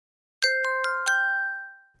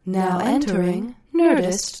Now entering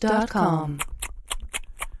Nerdist.com.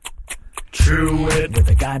 True it with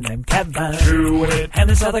a guy named Kevin. True it. And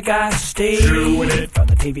this other guy Steve. True it. From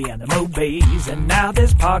the TV and the movies. And now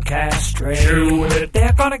this podcast straight. True it.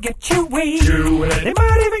 They're gonna get you weak. True it. They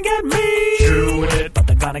might even get me. True it. But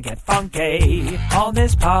they're gonna get funky on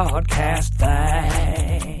this podcast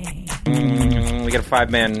thing. We got a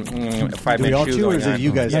five-man chew going on.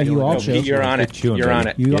 You guys? Yeah, you all chew. You're on it. Chewing, You're on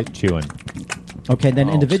it. Get chewing. Okay, then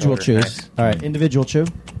individual soda. chews. Nice. All right, individual chew.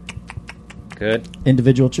 Good.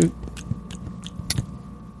 Individual chew.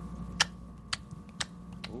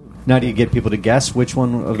 Now, do you get people to guess which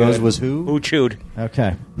one of those was who? Who chewed?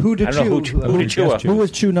 Okay. Who to I don't know who to chew. Who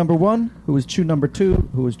was chew number 1? Who was chew number 2?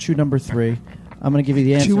 Who was chew number 3? I'm going to give you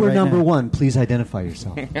the answer Chewer right number now. 1. Please identify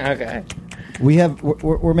yourself. Okay.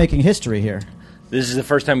 We're making history here. This is the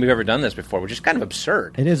first time we've ever done this before, which is kind of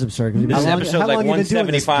absurd. It is absurd. This is How long episode have like you been doing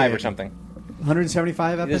this 175 or gig? something.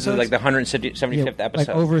 175 episodes? This is like the 175th episode. Like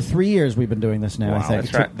over 3 years we've been doing this now, I Wow, think.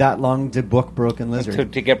 that's It right. took that long to book Broken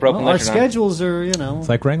Lizard. To get Broken Well, our Lizard on. schedules are, It's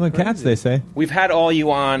like wrangling cats, they say. We've had all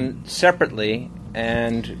you on separately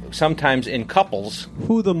and sometimes in couples.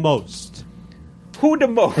 Who the most? Who the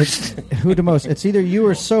most? Who the most? It's either you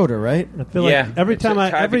or Soda, right? I feel Yeah, like every it's a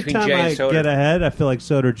time tie I between Jay and Soder. get ahead, I feel like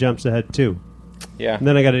Soder jumps ahead too. Yeah. And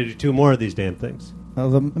then I got to do 2 more of these damn things.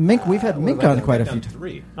 The Mink, we've had Mink on quite a few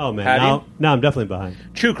times. Oh man, Have now I'm definitely behind.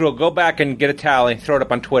 Chew Crew, go back and get a tally. Throw it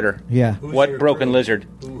up on Twitter. Yeah. What Broken Lizard?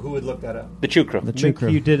 Who would look that up? The Chew Crew. The Chew Mink, Crew.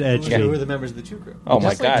 you did edge Who me. are the members of the Chew Crew? Oh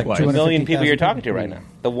my Just like God! the 2 million 250,000 people you're talking to right now.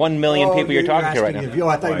 The 1 million people you're talking to right now. Oh,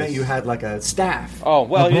 I thought you meant you had like a staff. Oh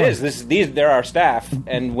well, it is. They're our staff,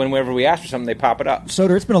 and whenever we ask for something, they pop it up.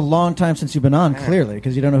 Soda, it's been a long time since you've been on, clearly,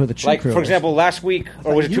 because you don't know who the Chew Like Crew is. for example, last week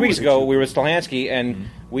or was it 2 weeks ago, we were with Stolhansky, and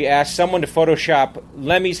we asked someone to Photoshop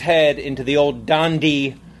Lemmy's head into the old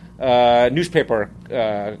Dondi newspaper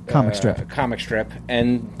comic strip,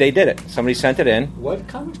 and they did it. Somebody sent it in. What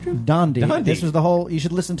comic strip? Dondi. Dondi. This was the whole... You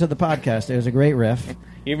should listen to the podcast. It was a great riff.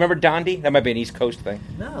 You remember Dondi? That might be an East Coast thing.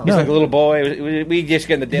 No. He's like a little boy. We just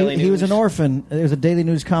get in the Daily News. He was an orphan. It was a Daily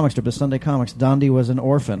News comic strip, the Sunday Comics. Dondi was an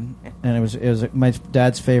orphan, and it was my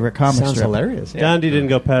dad's favorite comic Sounds strip. hilarious. Dondi didn't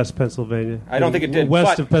go past Pennsylvania. I don't think it did,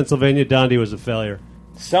 West but- of Pennsylvania, Dondi was a failure.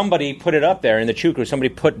 Somebody put it up there in the Chew Crew. Somebody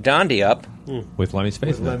put Dondi up. With Lemmy's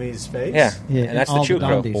face. With Lemmy's face? Yeah, Yeah, and that's all the Chew Crew.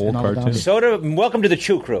 Dondis, Old and all the cartoon. Dondis. Soda, welcome to the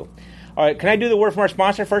Chew Crew. All right, can I do the word from our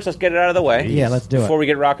sponsor first? Let's get it out of the way. Yeah, let's do it. Before we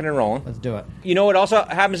get rocking and rolling. Let's do it. You know what also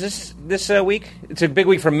happens this week? It's a big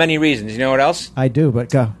week for many reasons. You know what else? I do, but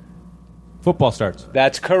go. Football starts.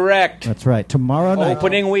 That's correct. That's right. Tomorrow night.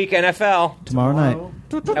 Opening week NFL. Tomorrow night.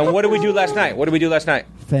 And what did we do last night?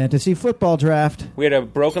 Fantasy football draft. We had a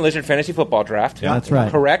Broken Lizard fantasy football draft. Yeah. That's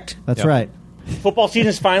right. Correct. That's Yep. right. Football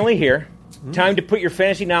season's finally here. Time to put your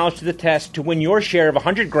fantasy knowledge to the test to win your share of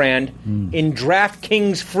 $100,000 in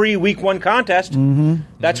DraftKings free Week 1 contest.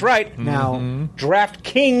 That's right. Now,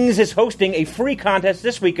 DraftKings is hosting a free contest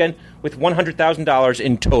this weekend with $100,000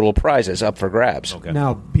 in total prizes up for grabs. Okay.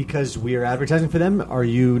 now, because we are advertising for them, are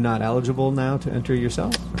you not eligible now to enter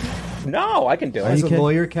yourself? No, I can do As it. a can-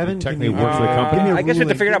 lawyer, Kevin? technically give me- work for the company. give me a I guess we have to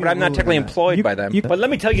ruling- figure it out, give but me I'm a not ruling technically on that. employed by them. But let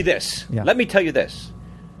me tell you this. Yeah. Let me tell you this.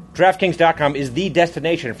 DraftKings.com is the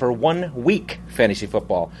destination for 1 week fantasy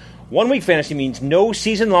football. 1 week fantasy means no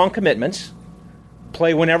season-long commitments.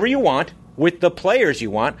 Play whenever you want with the players you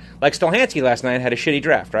want. Like Stolhansky last night had a shitty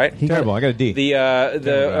draft, right? Terrible. I got a D.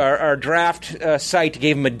 Our draft site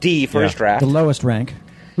gave him a D for his draft. The lowest rank.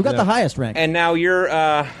 Who got the highest rank? And now you're,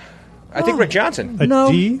 I think Rick Johnson. A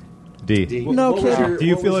No. D? D. No What was kidding. your- Do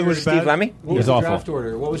you what feel was it your- was Steve bad? Lemmy? What It was your awful. draft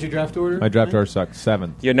order? What was your draft order? My draft order sucked.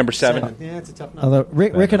 7th. You're number 7. Yeah, it's a tough number. Although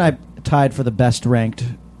Rick and I tied for the best ranked,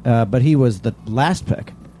 but he was the last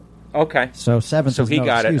pick. Okay. So 7th So is he no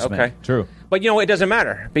got it. excuse, man. Okay. True. But, it doesn't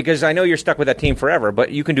matter because I know you're stuck with that team forever,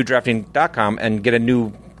 but you can do drafting.com and get a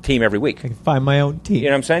new team every week. I can find my own team. You know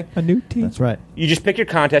what I'm saying? A new team. That's right. You just pick your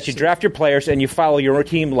contest, you draft your players, and you follow your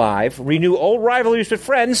team live. Renew old rivalries with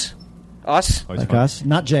friends. Us. Always Like fun. us.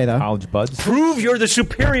 Not Jay, though, College buds. Prove you're the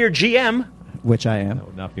superior GM. which I am. That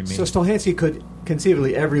would not be me. So Stolhansky could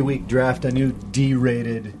conceivably every week draft a new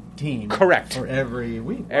D-rated team. Correct. For every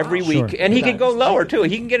week. Every Wow. week. Sure. And he can go lower, too.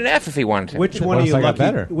 He can get an F if he wanted to. Which one Well, of you I got lucky?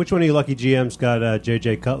 better. Which one of you lucky GMs got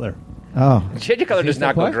J.J. Cutler? Oh, J.J. Cutler does still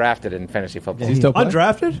not go play? drafted in fantasy football. Does he still play?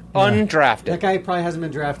 Undrafted? Undrafted. That guy probably hasn't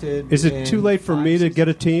been drafted. Is it in too late for 5 me to seasons. get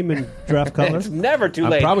a team and draft Cutler? It's never too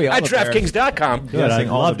I'm late. probably all At the Bears. DraftKings.com. Good, I'd Guessing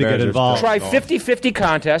all love the to get Bears are involved. Try still- 50-50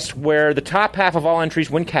 contest where the top half of all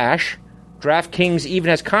entries win cash. DraftKings even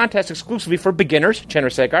has contests exclusively for beginners. Chandra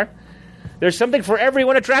Sekar. There's something for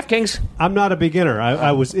everyone at DraftKings. I'm not a beginner.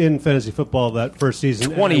 I was in fantasy football that first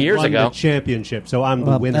season. 20 and I years won ago. The championship, so I'm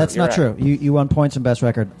the winner. That's not true. You won points and best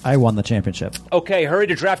record. I won the championship. Okay, hurry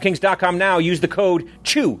to DraftKings.com now. Use the code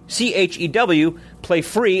CHEW, C-H-E-W. Play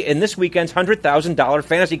free in this weekend's $100,000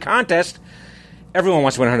 fantasy contest. Everyone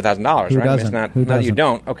wants to win $100,000, right? Who I mean, doesn't? it's not Who that you doesn't?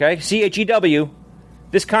 don't, okay? CHEW.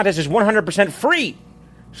 This contest is 100% free,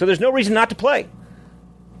 so there's no reason not to play.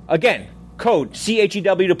 Again, code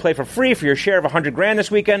CHEW to play for free for your share of $100,000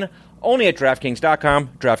 this weekend. Only at DraftKings.com.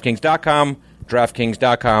 DraftKings.com.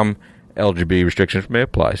 DraftKings.com. LGB restrictions may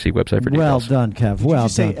apply. See website for details. Well done, Kev. Well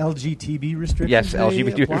Did you say done. LGTB restrictions? Yes, may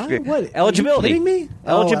LGBT apply? restrictions. What? Eligibility. Are you kidding me?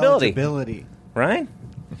 Eligibility. Eligibility. Right?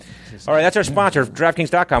 All right, that's our sponsor,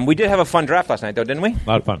 DraftKings.com. We did have a fun draft last night, though, didn't we? A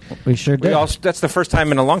lot of fun. We sure did. That's the first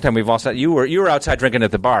time in a long time we've all sat. You were outside drinking at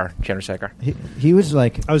the bar, Chandrasekhar. He was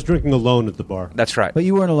like, I was drinking alone at the bar. That's right. but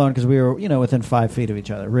you weren't alone because we were, within 5 feet of each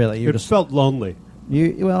other. Really, you It just felt lonely.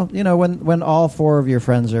 when all 4 of your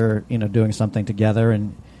friends are doing something together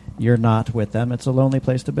and you're not with them, it's a lonely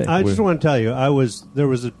place to be. I just want to tell you, there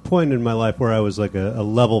was a point in my life where I was like a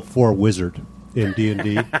level 4 wizard in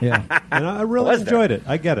D&D. Yeah. And I really Was there? enjoyed it.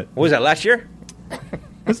 I get it. What was that, last year?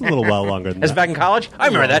 It's a little while longer than That's that. back in college? I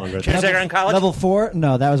remember that. Longer. Chandrasekhar in college? Level 4?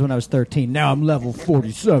 No, that was when I was 13. Now I'm level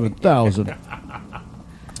 47,000.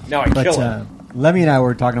 No, I But killed him. Lemmy and I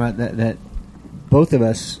were talking about that both of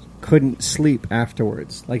us couldn't sleep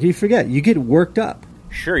afterwards. Like, you forget. You get worked up.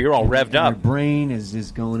 Sure, you're all revved Your up. brain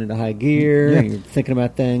is going into high gear. Yeah. And you're thinking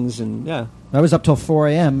about things. And yeah. I was up till 4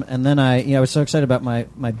 a.m. and then I was so excited about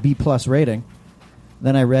my B+ rating.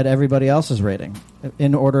 Then I read everybody else's rating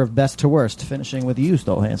in order of best to worst, finishing with you,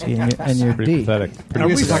 Stolhansky, and your Pretty D. pathetic. Are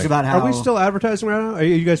we, talked about how are we still advertising right now? Are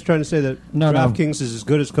you guys trying to say that No. DraftKings is as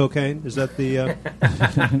good as cocaine? Is that the...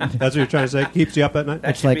 that's what you're trying to say? Keeps you up at night? That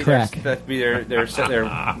It's should like be crack. That'd be their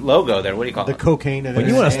logo there. What do you call the it? cocaine. But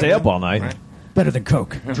you want to stay up all night. Right. Better than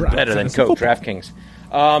Coke. Better than Coke, DraftKings.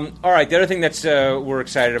 All right, the other thing that's we're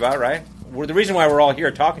excited about, right? The reason why we're all here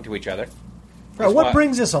talking to each other Right, what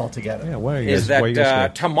brings us all together? Yeah, why are you is guys, why are you guys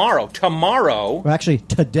that tomorrow, Well, actually,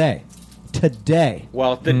 today,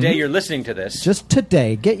 well, the day you're listening to this, just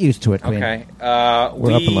today, get used to it, Queen. okay,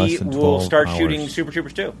 We're up in less we than will 12 start hours. shooting Super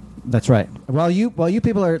Troopers 2. That's right. While you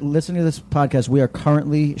people are listening to this podcast, we are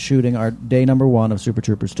currently shooting our day number 1 of Super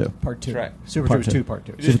Troopers 2. Part 2. That's right. Super Part Troopers 2. 2, Part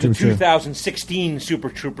 2. This is the Troopers 2. 2016 Super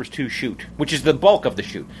Troopers 2 shoot, which is the bulk of the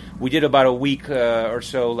shoot. We did about a week or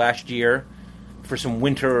so last year for some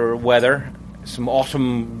winter weather, some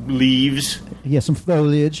autumn leaves, Yeah, some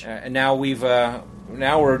foliage. and now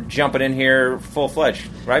we're jumping in here full fledged.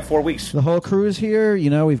 Right, 4 weeks. The whole crew is here.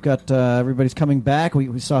 We've got everybody's coming back.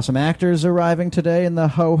 We saw some actors arriving today in the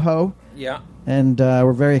ho-ho, Yeah. and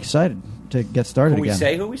we're very excited to get started Can we again.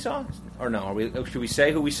 say who we saw, or no? Should we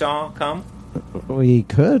say who we saw come? We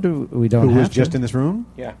could. We don't Who have was to. just in this room?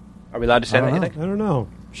 Yeah. Are we allowed to say I that? don't You know. think? I don't know.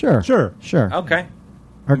 Sure. Sure. Okay.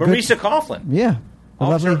 Our good- MARISA COUGHLAN. Yeah. The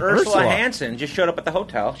Officer lovely Ursula Hanson just showed up at the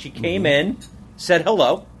hotel. She came in, said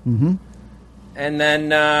hello, and then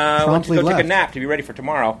went to Promptly go take a left. nap to be ready for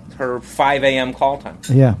tomorrow. Her 5 a.m. call time.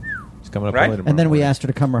 Yeah. It's coming up Right? early tomorrow And then we morning. asked her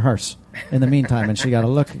to come rehearse in the meantime, and she got a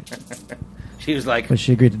look, She was like, but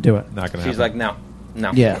she agreed to do it. Not going to she's happen. like,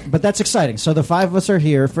 no. Yeah, but that's exciting. So the 5 of us are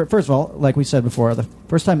here. First of all, like we said before, the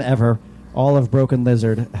first time ever all of Broken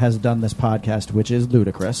Lizard has done this podcast, which is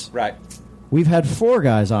ludicrous. Right. We've had 4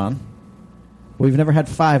 guys on. We've never had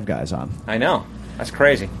 5 guys on. I know. That's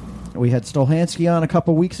crazy. We had Stolhansky on a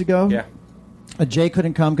couple weeks ago. Yeah. Jay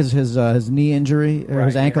couldn't come because his knee injury or Right,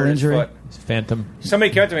 his he ankle hurt his injury. foot. Phantom.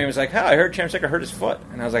 Somebody came up to me and was like, I heard Chandrasekhar hurt his foot.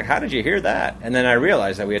 And I was like, how did you hear that? And then I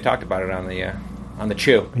realized that we had talked about it on the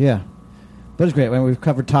Chew. Yeah, but it's great when we've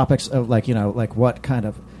covered topics of like what kind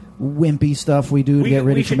of wimpy stuff we do to get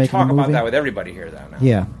ready we for should making talk a movie. about that with everybody here, though. Now.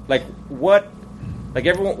 Yeah. Like what? Like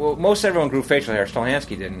everyone, most everyone grew facial hair.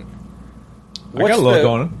 Stolhansky didn't. I got a little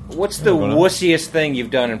going on. What's the Going on. wussiest thing you've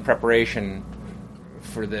done in prepreparation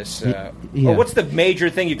for this? Yeah. Or what's the major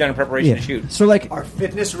thing you've done in preparation to shoot? So like, Our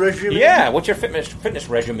fitness regime? Yeah, what's your fitness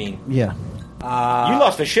regimen? yeah, You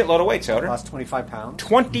lost a shitload of weight, Soder. Lost 25 pounds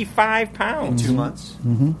 25 pounds. in 2 months.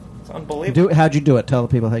 It's unbelievable. how'd you do it? Tell the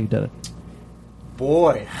people how you did it.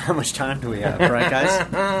 Boy, how much time do we have, right, guys?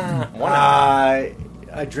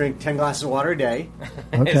 I drink 10 glasses of water a day.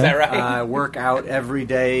 Okay. Is that right? I work out every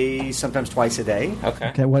day, sometimes twice a day. Okay.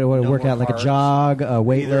 Okay, what No work more out like a carbs. jog, a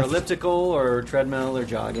weight Either lift? elliptical or treadmill or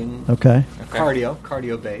jogging. Okay.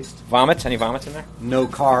 Cardio based. Vomits? Any vomits in there? No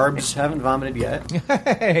carbs. Haven't vomited yet.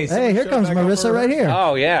 Hey, Hey, here comes Marissa right here.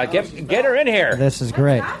 Oh yeah, get her in here. This is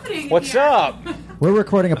great. What's up? We're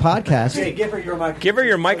recording a podcast. Hey, give her your microphone. Give her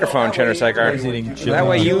your microphone, Chenner Psychar. That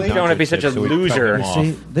way you don't have to be such a loser.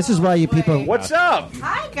 See, this is why you people. What's up?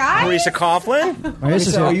 Hi, guys. MARISA COUGHLAN?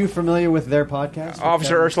 Marisa, are you familiar with their podcast?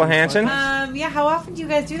 Officer Ursula Hanson? Yeah, how often do you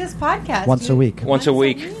guys do this podcast? Once a week. Once a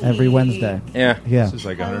week. Every Wednesday. Yeah. Yeah. This is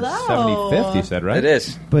like Hello. 175th, you said, right? It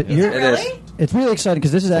is. But Is it you're. really? It's really exciting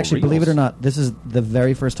because this is actually, reals. believe it or not, this is the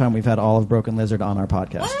very first time we've had all of Broken Lizard on our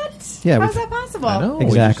podcast. What? Yeah, How's we've- that possible? I know.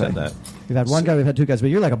 Exactly. You said that. We've had one guy, we've had two guys, but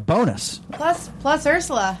you're like a bonus. Plus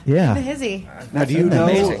Ursula. Yeah. And the hizzy. Now, do you know,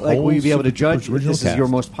 amazing. like, will you be able to judge if Original this is your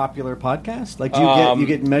cast. most popular podcast? Like, do you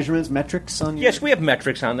get measurements, metrics on your... Yes, we have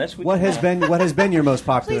metrics on this. What has been your most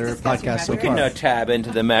popular Please discuss your podcast so We can far? tab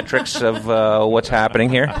into the metrics of what's happening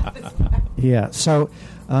here. Yeah. So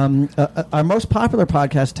our most popular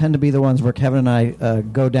podcasts tend to be the ones where Kevin and I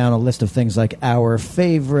go down a list of things like our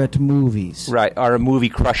favorite movies. Right, our movie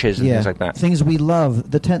crushes and things like that. Things we love,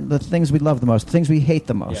 the things we love the most, things we hate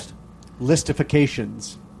the most.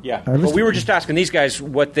 Listifications. Yeah, Our but list- we were just asking these guys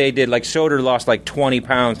what they did. Like Soder lost like 20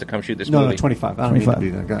 pounds to come shoot this No, movie. 25. I don't need to 25.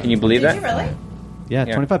 do that. Go ahead. Can you believe Did that? you really? Yeah,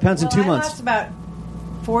 Yeah. 25 pounds in 2 I months. lost about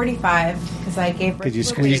 45 because I gave birth Because you to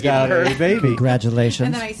a squeezed baby. out a baby. Congratulations.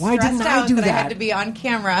 And then I Why stressed didn't I out do that I that? had to be on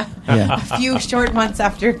camera Yeah. a few short months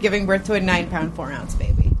after giving birth to a 9-pound, 4-ounce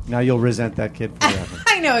baby. Now you'll resent that kid forever.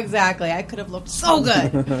 I know exactly. I could have looked so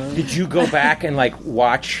good. Did you go back and like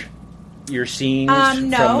watch your scenes from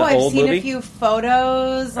the No, I've old seen movie? a few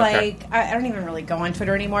photos. Okay. Like I don't even really go on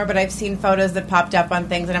Twitter anymore, but I've seen photos that popped up on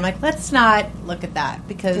things, and I'm like, let's not look at that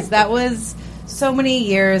because that was so many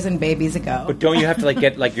years and babies ago. But don't you have to like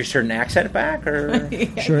get like your certain accent back, or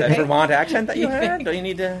Sure. that Vermont accent that you had? Don't you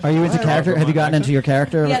need to? Are you into character? Have you gotten into your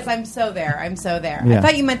character? Yes, I'm so there. I'm so there. Yeah. I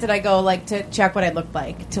thought you meant that I go like to check what I looked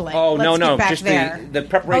like to like. Oh let's no, get back just there. the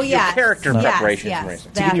preparation, Oh, yes. your character Yes, preparation. yes,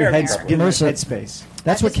 Marisa. that- Give Character him Marisa- headspace.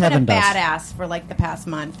 That's I've what just been Kevin a does. badass for like the past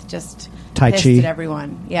month. Just Tai pissed Chi? at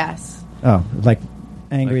everyone. Yes. Oh, like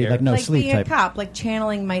angry, Like like no like sleep being type. a cop, like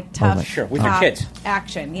channeling my tough like- Sure, with your cop kids.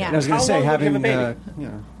 action. Yeah. I was going How to say, long would you having... have a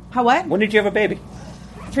baby? How what? When did you have a baby?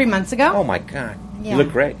 3 months ago. Oh my God, Yeah. you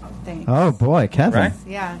look great. Thanks. Oh boy, Kevin. Right?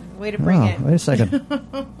 Yeah. Way to bring Oh, it. wait a second.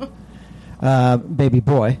 Baby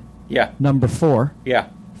boy, Yeah, number 4. yeah.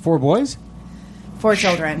 4 boys? 4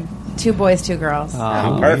 children, 2 boys, 2 girls.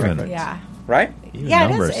 Perfect. Yeah. Right? Even Yeah,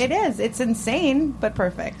 numbers. it is. It's insane, but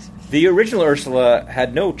perfect. The original Ursula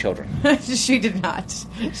had no children. She did not.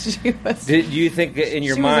 She was. Do you think that in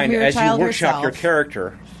your She was a mind, mere as you child workshop your herself.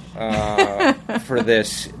 character for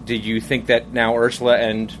this, did you think that now Ursula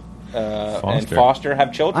and Foster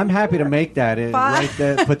have children? I'm happy to make that,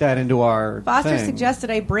 put that into our Foster thing. suggested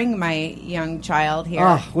I bring my young child here.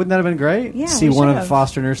 Oh, wouldn't that have been great? Yeah, See we one of should've.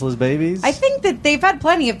 Foster and Ursula's babies? I think that they've had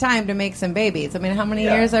plenty of time to make some babies. I mean, how many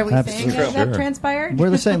years are we saying Absolutely. that, that Sure. transpired?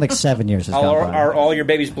 We're saying like 7 years has gone by. Are all your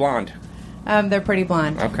babies blonde? They're pretty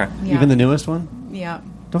blonde. Okay. Yeah. Even the newest one? Yeah.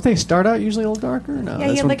 Don't they start out usually a little darker? No, Yeah,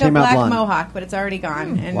 this he had one like a came out black blonde. mohawk, but it's already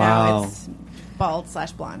gone. And Wow. now it's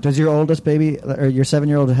bald/blonde. Does your oldest baby or your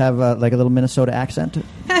 7-year-old have like a little Minnesota accent?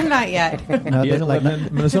 Not yet. No, He hasn't like, lived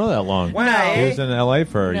in Minnesota that long. Why? He was in L.A.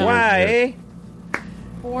 for No. years. Why?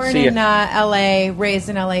 Born See ya. in L.A., raised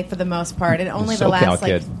in L.A. for the most part, and only the SoCal last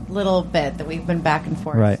kid. little bit that we've been back and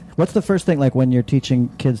forth. right. What's the first thing like when you're teaching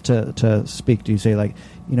kids to speak? Do you say like,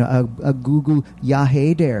 a Google, yeah,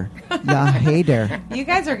 hey there, yeah, hey there? You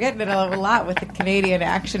guys are getting it a lot with the Canadian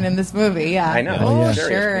action in this movie. Yeah, I know. Oh, yeah. Serious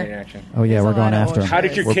sure. Canadian action. Oh yeah, There's we're a going lot of after 'em. How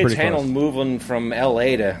did your We're kids pretty handle close. moving from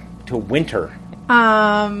L.A. to winter?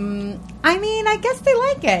 I mean, I guess they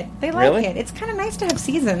like it. They like Really? it. It's kind of nice to have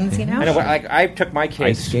seasons, you know. I know. but, Like I took my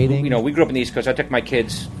kids. Ice skating? We grew up in the East Coast. I took my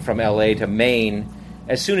kids from L.A. to Maine.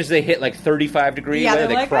 As soon as they hit like 35 degrees Yeah, weather, they're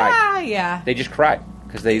they like, cried. yeah. They just cried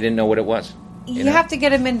because they didn't know what it was. You know? have to get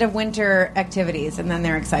them into winter activities, and then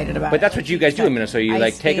they're excited about it. But that's what you guys do in Minnesota. You Ice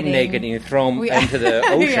like take them skating. naked and you throw them We- into the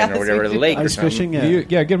ocean Yes, or whatever, we the do. lake or Ice something. fishing, yeah.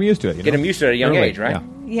 Get them used to it. Get them used to it at a young Early, age, right?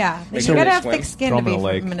 Yeah, you Make sure gotta they have swim. thick skin Throw to 'em in be a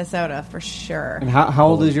lake. from Minnesota for sure. And how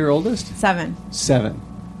old is your oldest? 7. 7.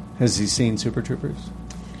 Has he seen Super Troopers?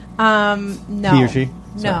 No. He or she?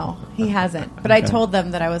 No, he hasn't. But I told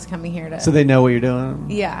them that I was coming here to. So they know what you're doing?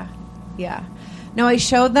 Yeah, yeah. No, I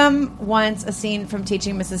showed them once a scene from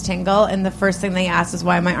Teaching Mrs. Tingle, and the first thing they asked was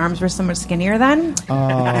why my arms were so much skinnier then. Oh.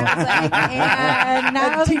 I was like, and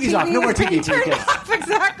now the TV's off. No more TV, turned kids. off.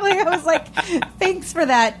 Exactly. I was like, thanks for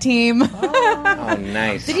that, team. Oh,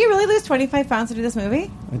 nice. Did you really lose 25 pounds to do this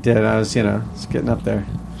movie? I did. I was, it's getting up there.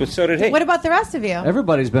 But so did he. What about the rest of you?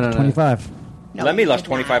 Everybody's been on 25. No, Lemmy you lost did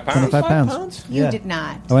 25 not. pounds. 25 pounds. You Yeah. did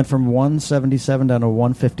not. I went from 177 down to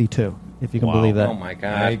 152. If you can Wow. believe that. Oh my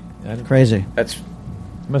God, I didn't- Crazy. that's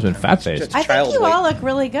Must have been fat-faced. I Child think you weight. all look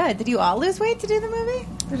really good. Did you all lose weight to do the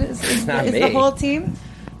movie? Is Not the me. whole team?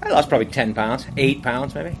 I lost probably 10 pounds, 8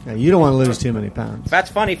 pounds maybe. Yeah, you don't want to lose too many pounds. That's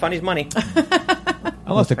funny. Funny's money. I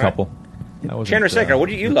lost a couple. That wasn't, Chandra Secker,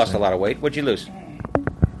 you lost a lot of weight. What'd you lose?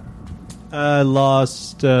 I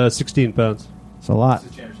lost 16 pounds. It's a lot.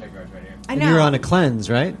 I And know. you're on a cleanse,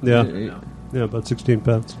 right? Yeah. Yeah, about 16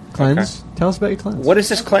 pounds. Cleanse? Tell us about your cleanse. What is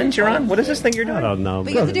this cleanse you're on? What is this thing you're I doing? don't know.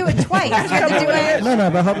 But you have to do it twice. You have to do it. No,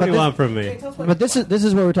 but, What do you want from me? but this is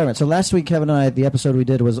what we're talking about. So last week, Kevin and I, the episode we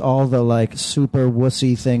did was all the like super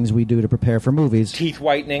wussy things we do to prepare for movies: Teeth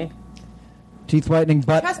whitening. teeth whitening,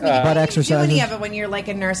 butt Trust me, you butt don't exercises. do any of it when you're like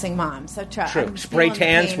a nursing mom. So trust. True. I'm Spray feeling the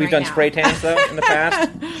tans. pain We've right done now. spray tans, though, in the past.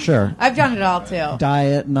 Sure. I've done it all too.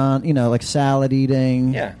 Diet, like salad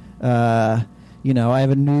eating. Yeah. I have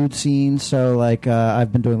a nude scene, so like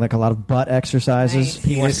I've been doing like a lot of butt exercises. Nice.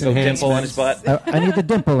 He wants to go dimple on his butt. I need the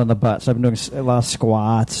dimple in the butt, so I've been doing a lot of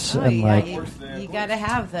squats Oh, and yeah, like you got to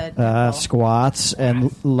have the. squats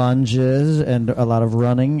and lunges and a lot of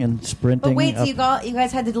running and sprinting. But wait, so up- you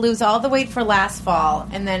guys had to lose all the weight for last fall,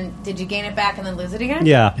 and then did you gain it back and then lose it again?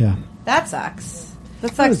 Yeah. Yeah. That sucks.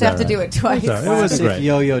 That It sucks was to have to all do right. it twice. It was all right. It was Classic great.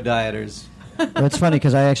 yo-yo dieters. Well, it's funny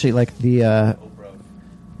because I actually like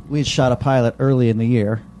we had shot a pilot early in the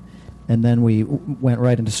year, and then we went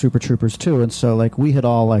right into Super Troopers 2, and so like we had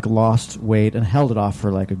all like lost weight and held it off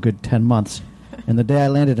for like a good 10 months. And the day I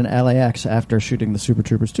landed in LAX after shooting the Super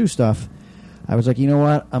Troopers 2 stuff, I was like, you know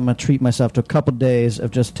what? I'm going to treat myself to a couple days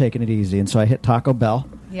of just taking it easy. And so I hit Taco Bell.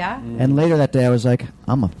 Yeah. And later that day, I was like,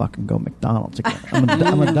 I'm going to fucking go McDonald's again. I'm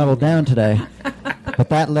going to double down today. But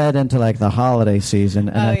that led into like the holiday season.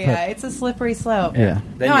 And I Yeah, it's a slippery slope. Yeah.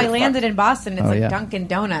 Then No, I you're landed fucked. in Boston. It's Oh, like yeah. Dunkin'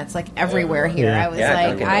 Donuts, like everywhere here. Yeah. I was Yeah,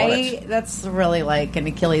 like, Dunkin' Donuts. that's really like an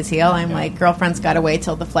Achilles heel. I'm like, girlfriend's got to wait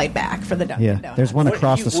till the flight back for the Dunkin' Yeah, Donuts. there's one What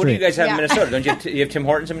across do the you, what do you street. guys have in Yeah. Minnesota? Don't you have, you have Tim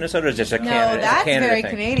Hortons in Minnesota? Or is it just a No, Canada? it's a that's Canada very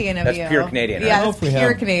thing? Canadian of That's you. pure Canadian. Yeah, Right? that's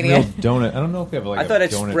pure Canadian. Donut. I don't know if we have like I thought a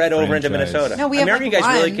it donut spread over into franchise. Minnesota. No, we have American like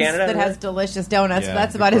guys really Lund's Canada. that has delicious donuts. Yeah, but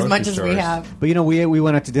that's the about as grocery much as we stores. have. But we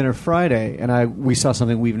went out to dinner Friday, and we saw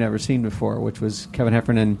something we've never seen before, which was Kevin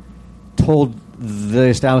Heffernan told the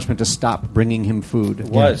establishment to stop bringing him food. It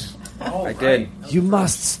was. I did. You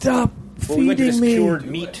must stop Well, we went to this feeding me. cured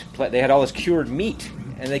meat. They had all this cured meat,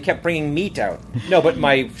 and they kept bringing meat out. No, but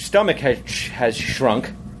my stomach has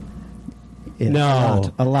shrunk. Yeah,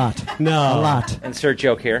 No. A lot. No. A lot. Insert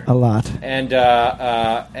joke here. A lot. And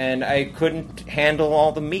I couldn't handle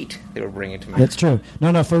all the meat they were bringing to me. That's true.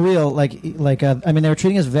 No, for real. Like, I mean, they were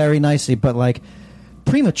treating us very nicely, but like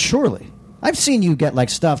prematurely. I've seen you get like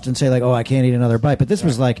stuffed and say like, "Oh, I can't eat another bite," but this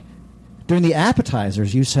was like during the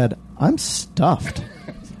appetizers. You said, "I'm stuffed."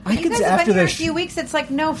 I You could guys say have after been here a this. few weeks. It's like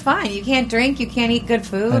no fun. You can't drink. You can't eat good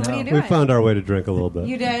food. What are you doing? We found our way to drink a little bit.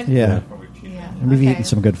 You did. Yeah, Yeah. we've Okay. eaten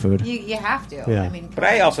some good food. You have to. Yeah. I mean, But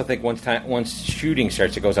I also think once shooting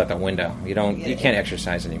starts, it goes out the window. You can't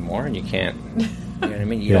exercise anymore, and you can't. You know what I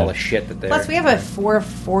mean? Eat Yeah. all the shit that they're. plus we have a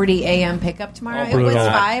 4:40 a.m. pickup tomorrow. Oh, It was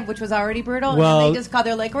brutal. 5, which was already brutal. Well, and then they just called.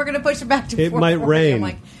 They're like, we're going to push it back to it 4:40. might rain. I'm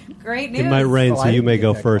like, great news. It might rain, so I you may didn't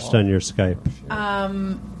go get that first call. on your Skype.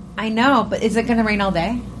 I know, but is it going to rain all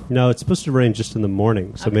day? No, it's supposed to rain just in the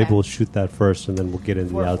morning, so Okay. maybe we'll shoot that first, and then we'll get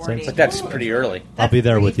into the 4:40. outside. But that's pretty early. I'll be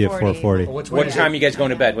there with you at 3:40. 4:40. What time you guys going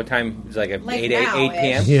to bed? What time is like at Like 8 now-ish. 8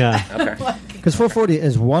 p.m.? Yeah. Okay. Because 4:40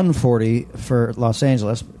 is 1:40 for Los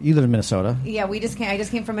Angeles. You live in Minnesota. Yeah, I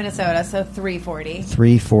just came from Minnesota, so 3:40.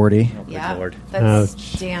 3:40. Yeah, Lord. that's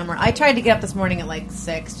Ouch. damn. I tried to get up this morning at like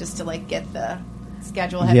 6 just to like get the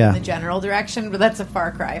schedule headed Yeah. in the general direction, but that's a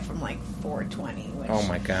far cry from like 4:20. Which, Oh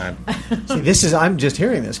my God. See, I'm just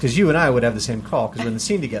hearing this because you and I would have the same call because we're in the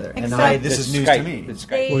scene together, and Except- this is news Skype. to me. It's Skype.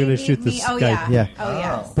 They We're gonna need shoot the me- Oh Skype. yeah. Yeah. Oh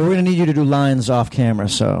yes. But we're gonna need you to do lines off camera.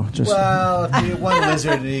 So just Well, if you one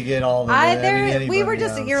lizard, you get all the. We were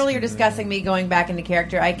just earlier discussing me going back into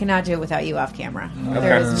character. I cannot do it without you off camera.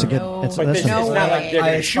 There is It's a good- no, it's- But this, That's it's no not way. like they're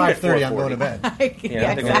going to It's shoot at 5:30. I'm going to 4:40. bed. You know,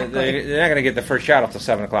 yeah, exactly. they're not going to get the first shot until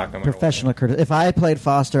 7 o'clock. No matter what. professional courtesy. If I played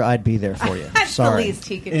Foster, I'd be there for you. That's Sorry. the least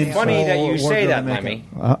he could It's do. Funny that you Wardrobe say that, makeup. Lemmy,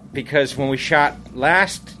 Uh, because when we shot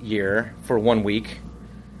last year for 1 week,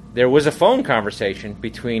 there was a phone conversation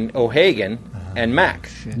between O'Hagan and Mac.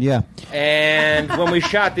 Yeah. And when we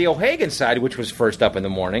shot the O'Hagan side, which was first up in the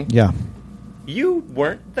morning, Yeah. you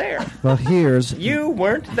weren't there. Well, here's You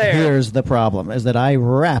weren't there. here's the problem: is that I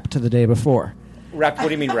wrapped the day before. Wrapped? What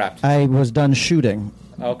do you mean wrapped? I was done shooting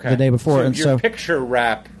Okay. the day before, so and your so picture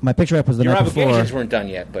wrap. my picture rep was the Your night before. obligations weren't done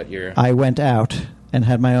yet, but you're I went out and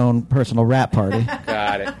had my own personal rap party,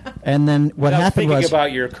 got it. and then what I was happened thinking was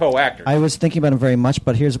about your co-actor. I was thinking about him very much,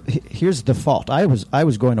 but here's the fault. I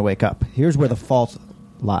was going to wake up. Here's where the fault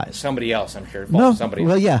lies. Somebody else, I'm sure. No, Somebody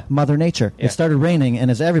well, else. yeah, Mother Nature. Yeah. It started raining, and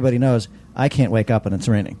as everybody knows, I can't wake up when it's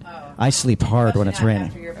raining. I sleep hard when it's Especially not raining.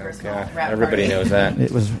 after your personal Yeah, rap everybody party. knows that.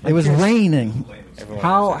 It was raining. Everyone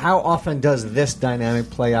How knows that. how often does this dynamic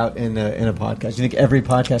play out in a podcast? Do you think every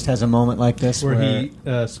podcast has a moment like this Where he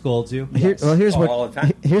scolds you. Here's All the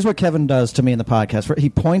time. here's what Kevin does to me in the podcast. He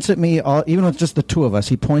points at me, even with just the two of us.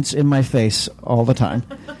 He points in my face all the time.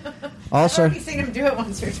 I've Also, already seen him do it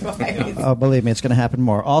once or twice. oh, believe me, it's going to happen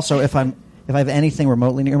more. Also, if I have anything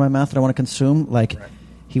remotely near my mouth that I want to consume, like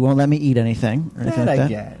he won't let me eat anything or anything That like I that.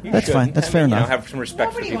 get. You That's should. fine. That's fair You know, enough. have some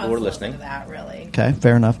respect Nobody for people who are wants to listening. listen to that, really. Okay,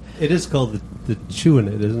 fair enough. It is called the chewing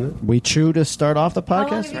it, isn't it? We chew to start off the How long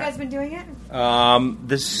podcast. have you guys been doing it?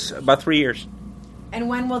 This about 3 years. And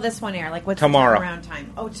when will this one air? Like, what's Tomorrow. the turnaround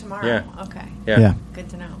time? Oh, tomorrow. Yeah. Okay. Yeah. Good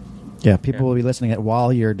to know. Yeah, people Yeah. will be listening it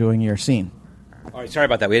while you're doing your scene. All right, sorry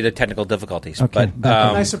about that. We had technical difficulties. Okay, But back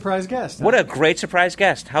in. Nice surprise guest. huh? what a great surprise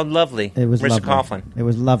guest! How lovely. It was Marisa lovely. Coughlin. It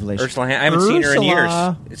was lovely. Ursula I haven't seen her in years.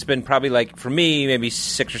 Ursula. It's been probably like, for me, maybe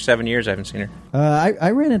 6 or 7 years I haven't seen her. I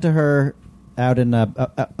ran into her out in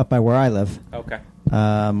up by where I live Okay.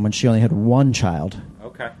 when she only had one child.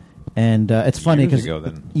 Okay. And it's funny Years because ago,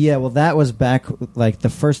 then. yeah, well, that was back like the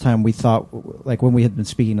first time we thought, like when we had been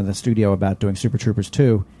speaking to the studio about doing Super Troopers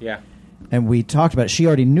 2, Yeah. and we talked about it. She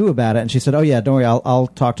already knew about it, and she said, "Oh yeah, don't worry, I'll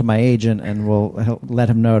talk to my agent and we'll let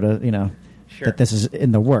him know to Sure. that this is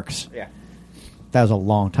in the works." Yeah. That was a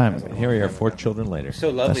long time ago. Here we are, 4 children later. So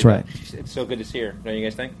lovely. That's right. though. It's so good to see her. Don't you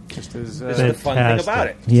guys think? Just as This is the fun thing about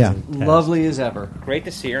it. Yeah, lovely as ever. Great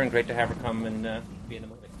to see her and great to have her come and be in the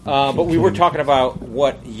movie. But we were talking about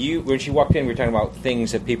when she walked in, we were talking about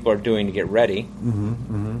things that people are doing to get ready.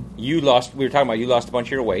 We were talking about you lost a bunch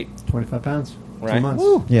of your weight. 25 pounds. Right. 2 months.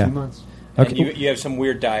 Woo. Yeah. 2 months. And Okay. you have some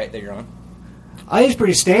weird diet that you're on. I think it's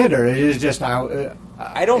pretty standard. It is just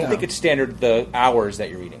I don't think it's standard the hours that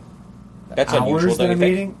you're eating. That's hours unusual. that Don't you I'm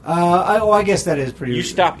think? eating. I guess that is pretty. You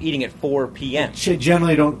stop eating at 4 p.m.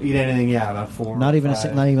 Generally don't eat anything. Yeah, about 4. not even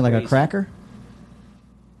not even like a Crazy. cracker.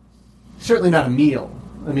 Certainly not a meal.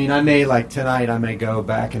 I mean, I may tonight. I may go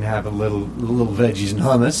back and have a little veggies and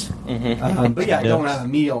hummus. But yeah, I don't have a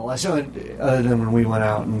meal. Other than when we went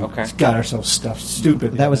out and Okay. got ourselves stuffed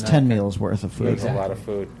stupid. That was 10 meals worth of food. That's a lot of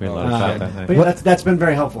food. We had a lot of shot that night. But yeah, that's been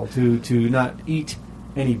very helpful to not eat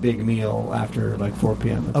any big meal after 4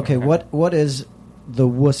 p.m. Okay, what is the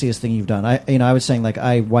wussiest thing you've done? I was saying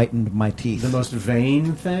I whitened my teeth. The most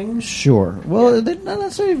vain thing? Sure. Well, they're not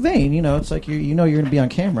necessarily vain. It's like you're going to be on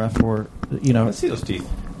camera for Let's see those teeth.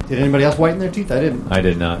 Did anybody else whiten their teeth? I didn't. I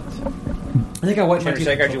did not. I think I whitened my Senator teeth.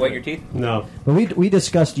 Segar, did you whiten your teeth? No, But we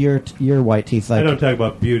discussed your white teeth. I don't talk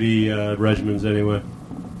about beauty regimens anyway.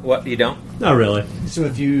 What, you don't? Not really. So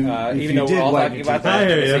if you Even though we're all talking about I that,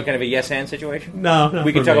 hear is you. it kind of a yes-and situation? No, not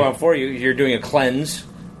We can for talk me. about for you. You're doing a cleanse.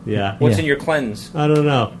 Yeah. What's Yeah. in your cleanse? I don't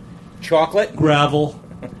know. Chocolate? Gravel.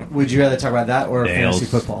 Would you rather talk about that or Nails. fantasy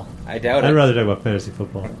football? I doubt it. I'd rather talk about fantasy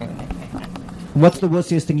football. What's the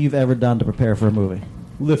wussiest thing you've ever done to prepare for a movie?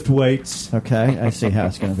 Lift weights. Okay, I see how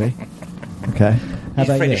it's going to be. Okay. How He's about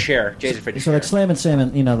afraid you? to share. Jay's afraid to So share. like Slam and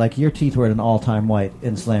Salmon, your teeth were at an all-time white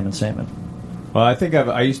in Slam and Salmon. Well, I think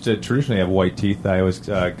I used to traditionally have white teeth. I always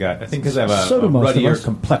got. I think because I have So do a most of ruddier us.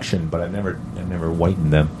 complexion, but I've never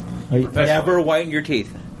whitened them. Never whiten your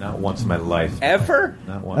teeth. Not once in my life. Ever?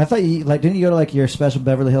 Not once. I thought you didn't you go to your special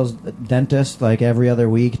Beverly Hills dentist every other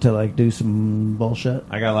week to do some bullshit?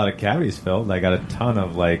 I got a lot of cavities filled. I got a ton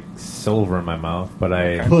of silver in my mouth, but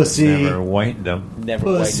I Pussy. never whitened them. Never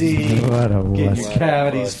Pussy. What a Get wuss. your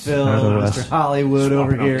cavities filled, What a Mr. Hollywood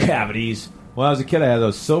over here. Cavities. When I was a kid, I had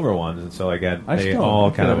those silver ones, and so I they still all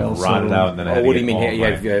got kind those of rotted silver out, and then I had Oh, to what do you get mean? all You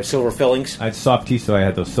my- have silver fillings? I had soft teeth, so I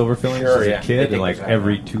had those silver fillings Sure, as yeah. a kid, They and think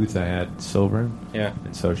every so. tooth I had silver in. Yeah.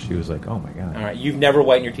 And so she was like, "Oh my god!" All right. You've never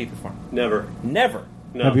whitened your teeth before? Never. Never.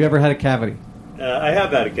 No. Have you ever had a cavity? I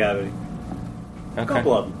have had a cavity. Okay.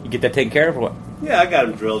 Couple of them. You get that taken care of or what? Yeah, I got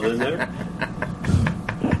them drilled in there.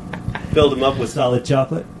 Filled them up with solid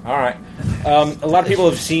chocolate. All right. A lot of people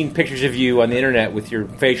have seen pictures of you on the internet with your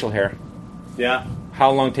facial hair. Yeah.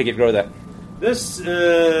 How long did it take you to grow that? This,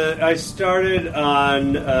 I started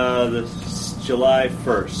on July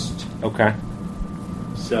 1st. Okay.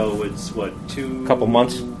 So it's, Couple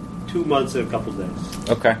months? 2 months and a couple days.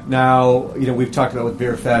 Okay. Now, we've talked about with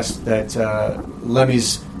Beer Fest that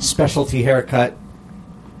Lemmy's specialty haircut,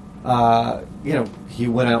 he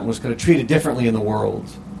went out and was going to treat it differently in the world.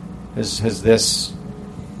 Has this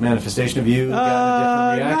manifestation of you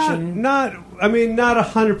got a different reaction? Not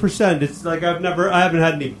 100%. It's like I haven't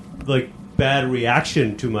had any bad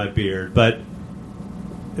reaction to my beard, but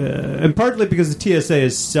and partly because the TSA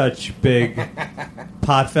is such big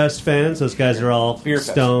Potfest fans. Those guys are all Beer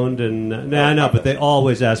fest. stoned, and no, but they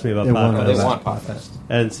always ask me about They want Potfest. They want Potfest.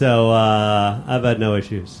 And so I've had no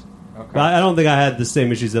issues. Okay. I don't think I had the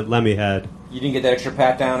same issues that Lemmy had. You didn't get that extra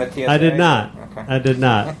pat down at TSA? I did not. Okay. I did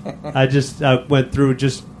not. I went through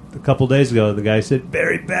just a couple days ago. The guy said,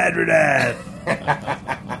 "Very bad, Dad."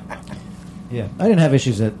 Yeah, I didn't have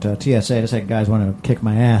issues at TSA. I just had guys want to kick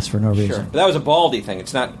my ass for no Sure. reason. But that was a baldy thing.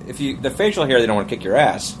 It's not... the facial hair, they don't want to kick your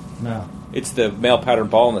ass. No. It's the male pattern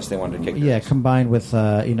baldness they wanted to kick your Yeah, ass. combined with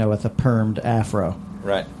with a permed afro,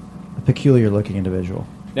 Right. a peculiar looking individual.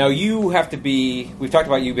 Now, you have to be... We've talked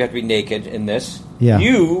about you have to be naked in this. Yeah.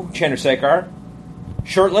 You, Chandrasekhar,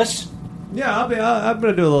 shirtless. Yeah, I'm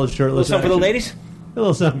going to do a little A shirtless. little something for the action. ladies? A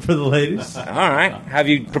little something for the ladies. All right. Have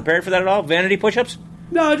you prepared for that at all? Vanity push-ups?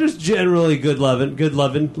 No, just generally good living.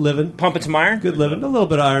 Pumping some iron? Good living. A little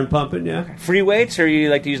bit of iron pumping, yeah. Free weights, or you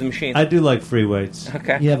like to use the machine? I do like free weights.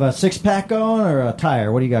 Okay. You have a 6-pack going or a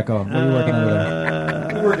tire? What do you got going? What are you working under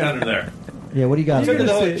there? Work under there. Yeah, what do you got? You're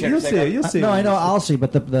gonna You'll see. You'll see. No, I know I'll see,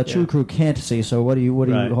 but the true crew can't see. So what are you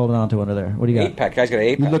Right. holding on to under there? What do you got? 8-pack. Guys got an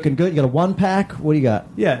 8-pack. You looking good? You got a 1-pack? What do you got?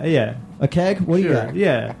 Yeah. A keg? What do you Sure. got?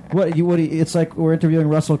 Yeah. What do you? It's like we're interviewing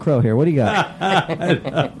Russell Crowe here. What do you got?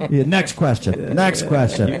 Yeah, next question. Next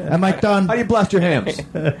question. Am I done? How do you blast your hams?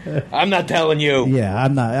 I'm not telling you. Yeah,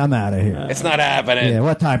 I'm not. I'm out of here. It's not happening. Yeah,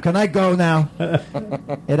 what time? Can I go now?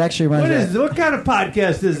 It actually reminds me. What kind of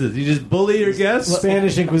podcast is this? You just bully your guests?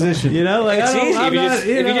 Spanish Inquisition. You know, like It's I don't, easy I'm if you not, just,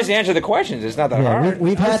 you if know. you just answer the questions. It's not that Yeah, hard.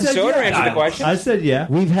 we've I had said Soder yeah. answered the question. I said yeah.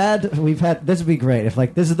 We've had this would be great if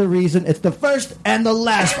this is the reason it's the first and the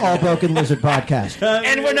last All Broken Lizard podcast.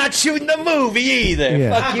 And we're not shooting the movie either.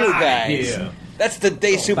 Yeah. Fuck you guys. Yeah. That's the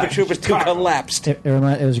day Super Troopers 2 collapsed. It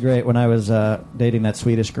was great when I was dating that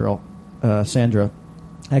Swedish girl, Sandra.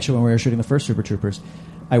 Actually, when we were shooting the first Super Troopers,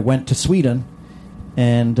 I went to Sweden,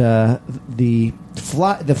 and the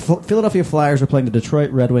Philadelphia Flyers were playing the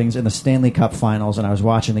Detroit Red Wings in the Stanley Cup Finals, and I was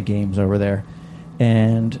watching the games over there.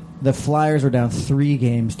 And the Flyers were down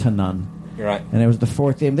 3-0. You're right. And it was the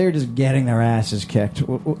fourth game. They were just getting their asses kicked.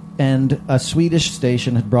 And a Swedish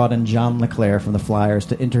station had brought in John LeClaire from the Flyers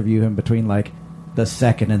to interview him between, the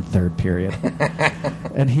second and third period.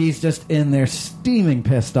 And he's just in there steaming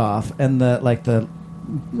pissed off. And the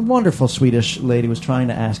wonderful Swedish lady was trying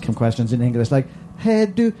to ask him questions in English, like, hey,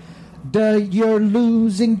 do your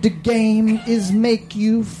losing the game is make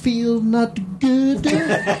you feel not good?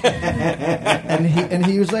 and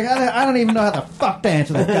he was like, I don't even know how the fuck to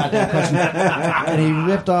answer this goddamn question. And he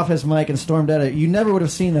ripped off his mic and stormed out it. You never would have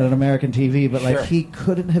seen that on American TV, but Sure. he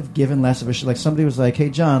couldn't have given less of a shit. Like somebody was like, hey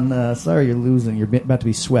John, sorry you're losing. You're about to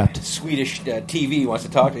be swept. Swedish TV wants to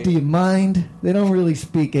talk to you. Do you mind? They don't really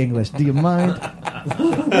speak English. Do you mind?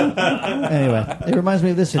 Anyway, it reminds me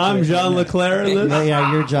of this situation. I'm John LeClaire in this.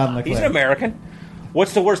 Yeah, you're John LeClaire. He's an American.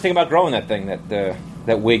 What's the worst thing about growing that thing,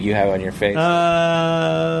 that wig you have on your face?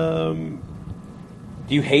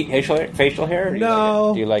 Do you hate facial hair? Or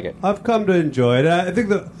No. Do you like it? I've come to enjoy it. I think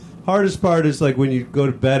the hardest part is like when you go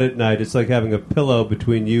to bed at night, it's like having a pillow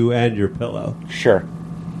between you and your pillow. Sure.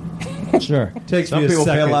 Sure. Takes Some me a people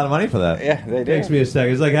second. pay a lot of money for that. Yeah, they do. Takes me a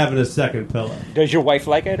second. It's like having a second pillow. Does your wife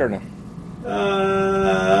like it or no?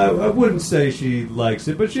 I wouldn't say she likes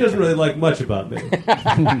it, but she doesn't really like much about me.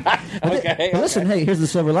 Okay. But listen, hey, here's the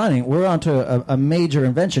silver lining. We're onto a major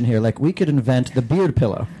invention here. Like, we could invent the beard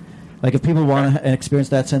pillow. Like, if people want to experience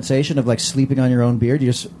that sensation of, sleeping on your own beard,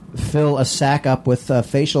 you just fill a sack up with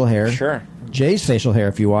facial hair. Sure. Jay's facial hair,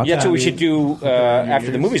 if you want. Yeah, that's what we should do after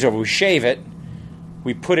the movie's over. We shave it,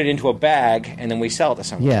 we put it into a bag, and then we sell it to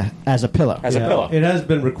someone. Yeah, as a pillow. As a pillow. It has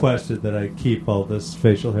been requested that I keep all this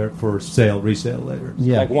facial hair for resale later.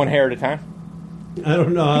 Yeah. Like one hair at a time? I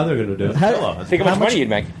don't know how they're going to do it. Think how much money you'd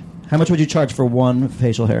make. How much would you charge for one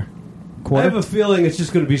facial hair? I Quarter? have a feeling it's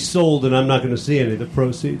just going to be sold, and I'm not going to see any of the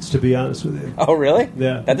proceeds. To be honest with you. Oh, really?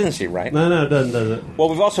 Yeah. That doesn't seem right. No, it doesn't. Does it?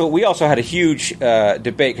 Well, we also had a huge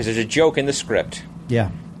debate because there's a joke in the script, Yeah.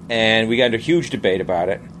 and we got into a huge debate about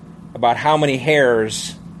it, about how many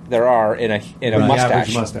hairs there are in a Right. mustache.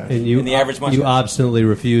 Average mustache. And you, In the average mustache. you obstinately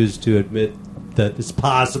refuse to admit that it's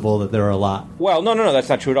possible that there are a lot. Well, no, that's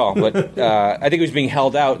not true at all. But I think it was being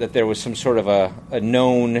held out that there was some sort of a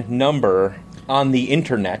known number on the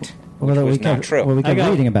internet, which was not true. Well, we kept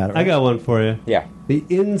reading about it. I Right? got one for you. Yeah. The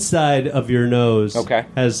inside of your nose Okay.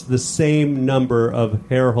 has the same number of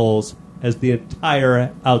hair holes as the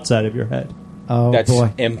entire outside of your head. Oh, That's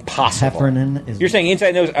boy. impossible. Heffernan is... You're saying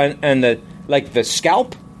inside nose and the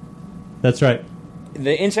scalp? That's right.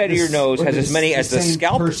 The inside of your nose has as many as the same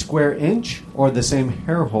scalp? per square inch, or the same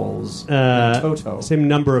hair holes. in toto. Same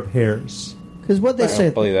number of hairs. Because what they I say...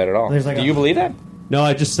 don't believe that at all. There's like Do a- you believe that? No,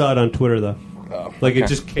 I just saw it on Twitter, though. Oh. Like it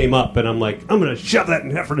just came up, and I'm like, I'm going to shove that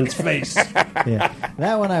in Heffernan's face. Yeah,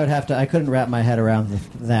 that one I would have to. I couldn't wrap my head around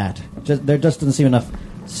that. There just doesn't seem enough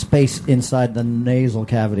space inside the nasal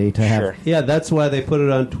cavity to have. Yeah, that's why they put it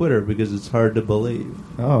on Twitter, because it's hard to believe.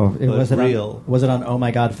 Oh, was it real? Was it on Oh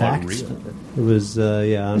My God Facts? It was.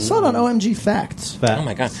 I saw it on OMG Facts. Oh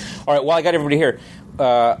my God! All right, well, I got everybody here.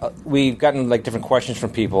 We've gotten like different questions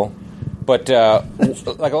from people, but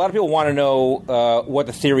like a lot of people want to know what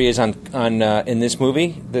the theory is on in this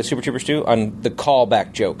movie, the Super Troopers 2, on the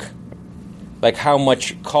callback joke. Like, how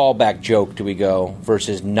much callback joke do we go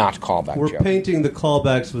versus not callback joke? We're painting the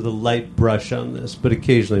callbacks with a light brush on this, but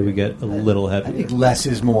occasionally we get a little heavy. I think less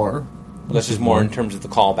is more. Less is more in terms of the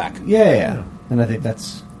callback. Yeah. And I think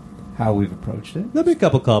that's how we've approached it. There'll be a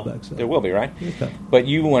couple callbacks. There will be, right? Okay. But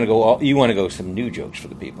you want to go some new jokes for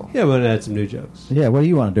the people. Yeah, we're going to add some new jokes. Yeah, what do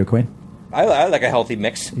you want to do, Queen? I like a healthy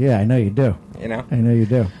mix. Yeah, I know you do. You know? I know you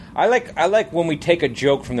do. I like when we take a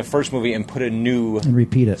joke from the first movie and put a new and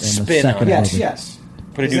repeat it spin in the second on it. movie. Yes.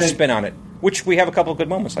 Put a new spin on it, which we have a couple of good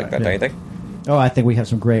moments like that, don't you think? Oh, I think we have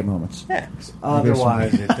some great moments. Yeah.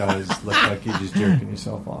 Otherwise, it does look like you're just jerking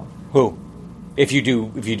yourself off. Who? If you do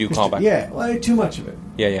callback. Yeah, well, too much of it.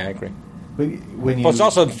 Yeah, I agree. But when you Plus, it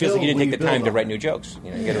also feels like you didn't build- take the when you time to build write on new it. jokes.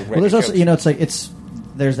 You know, you got to write Well, new there's also, jokes.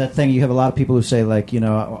 there's that thing. You have a lot of people who say, like,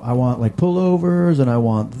 I want like pullovers, and I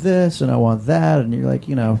want this, and I want that, and you're like,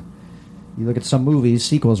 you look at some movies,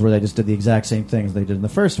 sequels, where they just did the exact same things they did in the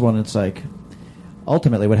first one. It's like,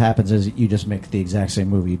 ultimately, what happens is you just make the exact same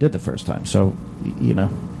movie you did the first time. So,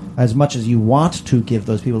 as much as you want to give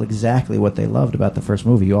those people exactly what they loved about the first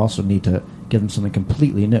movie, you also need to give them something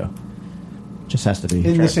completely new. Just has to be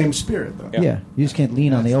in the same spirit, though. Yeah, you just can't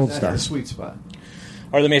lean on the old That's stuff. the sweet spot.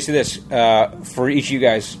 All right, let me ask you this. For each of you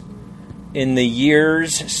guys, in the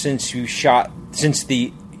years since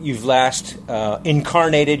you've last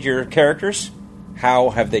incarnated your characters, how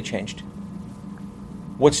have they changed?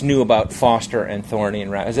 What's new about Foster and Thorny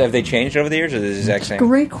and Rat? Have they changed over the years, or is it the exact same?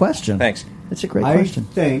 Great question. Thanks. It's a great question.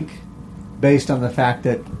 I think, based on the fact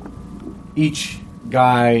that each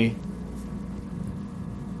guy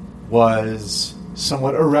was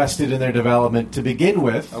somewhat arrested in their development to begin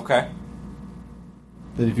with, Okay.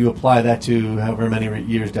 that if you apply that to however many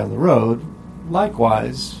years down the road,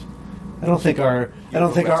 likewise, I don't think our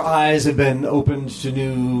eyes have been opened to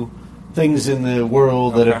new things in the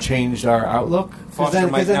world that have changed our outlook. Foster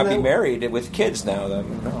might now be married with kids now, though.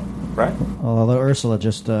 Right? Although Ursula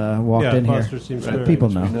just walked in Foster here. seems But married. people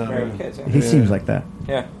know. Married kids. Yeah. He seems like that.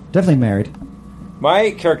 Yeah. Definitely married,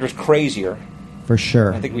 My character's crazier. for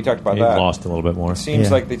sure. I think we talked about He that. lost a little bit more. It seems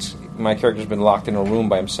Yeah. like my character's been locked in a room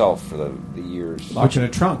by himself for the years. Locked in a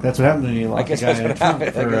trunk. That's what happened when you lock a guess guy that's in a what trunk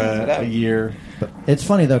happened. I for guess that's what a happened. year. It's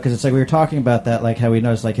funny, though, because it's like we were talking about that, like how we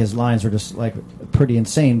noticed like his lines were just like pretty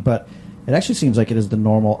insane, but it actually seems like it is the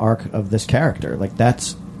normal arc of this character. Like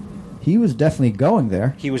he was definitely going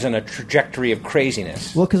there. He was on a trajectory of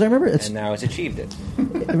craziness. Well, because I remember and now has achieved it.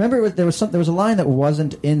 I remember there was a line that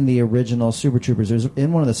wasn't in the original Super Troopers. It was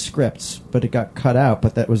in one of the scripts, but it got cut out.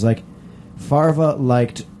 But that was like, Farva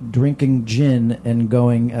liked drinking gin and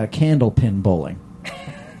going candle pin bowling.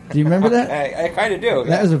 Do you remember that? I kind of do.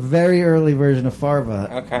 That was a very early version of Farva.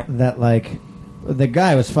 Okay. That like the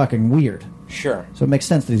guy was fucking weird. Sure. So it makes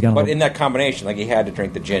sense that he's gonna. But in that combination, like he had to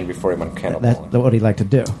drink the gin before he went candle That's bowling. what he liked to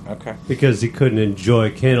do. Okay. Because he couldn't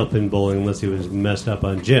enjoy candlepin bowling unless he was messed up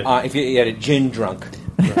on gin. If he had a gin drunk.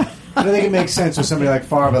 I think it makes sense with somebody like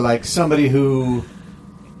Farva, like somebody who,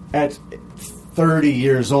 at 30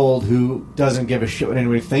 years old, who doesn't give a shit what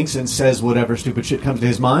anybody thinks and says whatever stupid shit comes to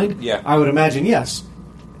his mind. Yeah. I would imagine, yes.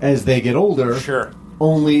 As they get older, Sure.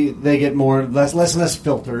 only they get less and less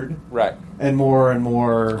filtered, Right. and more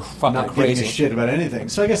Fucking not crazy. giving a shit about anything.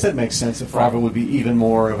 So I guess that makes sense. That Farva would be even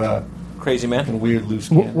more of a Crazy man. weird loose.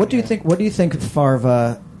 What do you think? What do you think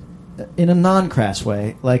Farva, in a non-crass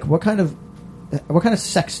way, like what kind of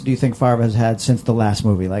sex do you think Farva has had since the last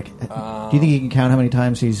movie? Like, do you think you can count how many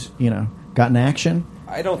times he's gotten action?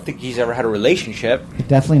 I don't think he's ever had a relationship.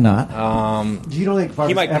 Definitely not. You don't think Farva's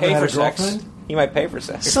He might ever pay had for a sex. girlfriend? He might pay for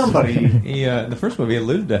sex. Somebody. He, in the first movie,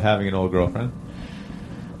 alluded to having an old girlfriend.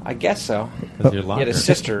 I guess so. Because your He locker. had a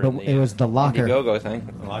sister. But in the, it was the locker. Go thing.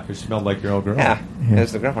 The locker smelled like your old girl. Yeah.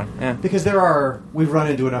 That's the girlfriend. Yeah. Because we've run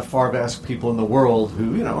into enough Farva-esque people in the world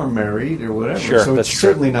who, are married or whatever. Sure, so that's it's true.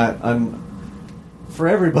 certainly not for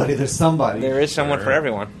everybody. There's somebody. There is someone for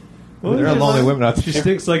everyone. Well, there are lonely women out She there.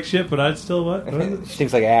 stinks like shit, but I'd still what? She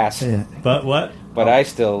stinks like ass. Yeah. But what? But I'll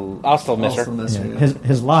still miss her. Also miss her, Yeah.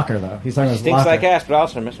 His locker though. He's talking about his Stinks locker. like ass, but I'll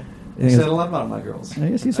still miss her. You said a lot about my girls. I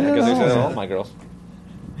guess he said Because it there's all. all my girls.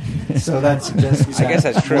 So that suggests he's I guess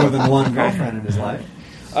had that's true. more than one girlfriend in his life.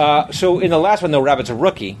 So in the last one, though, Rabbit's a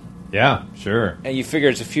rookie, Yeah, sure. and you figure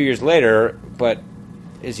it's a few years later, but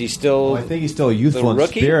is he still... Well, I think he's still youthful in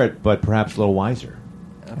rookie? spirit, but perhaps a little wiser.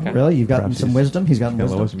 Okay. Really? You've gotten Perhaps some he's- wisdom? He's gotten Got a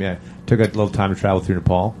little wisdom? wisdom, yeah. Took a little time to travel through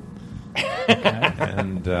Nepal.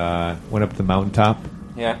 And went up the mountaintop.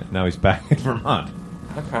 Yeah. Now he's back in Vermont.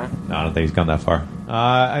 Okay. No, I don't think he's gone that far.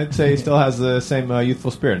 I'd say he still has the same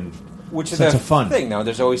youthful spirit. And Which is sense the of fun. thing, though.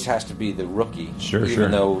 There's always has to be the rookie. Sure, even sure.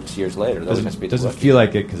 though it's years later. There always has to be the Doesn't rookie. feel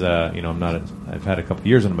like it because I'm not. I've had a couple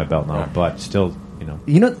years under my belt now, Right. but still,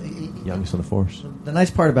 You know, youngest on the force. the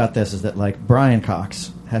nice part about this is that, like, Brian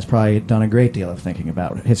Cox has probably done a great deal of thinking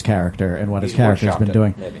about his character and what his He's character's workshopped been it,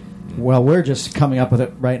 doing. maybe. Well, we're just coming up with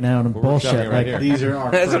it right now and We're bullshit. workshopping right Like, here. These are our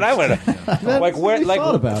That's what I first. want to... That's like, what we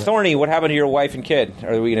thought about it. Thorny, what happened to your wife and kid?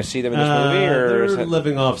 Are we going to see them in this movie? Or is They're it...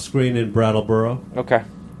 living off screen in Brattleboro. Okay.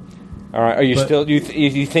 All right. Are you But- still...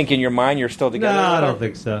 You think in your mind you're still No, together? I don't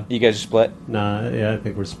think so. You guys are split? Nah, yeah, I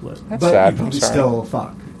think we're split. That's But sad. you I'm probably sorry. still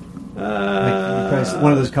fuck. Like, you probably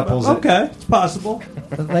one of those couples. that- Okay, it's possible.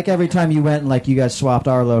 like every time you went and, like, you guys swapped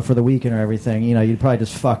Arlo for the weekend or everything, you'd probably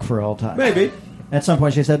just fuck for all time. Maybe. At some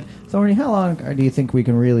point, she said, "Thorny, how long do you think we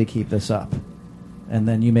can really keep this up?" And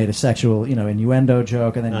then you made a sexual, innuendo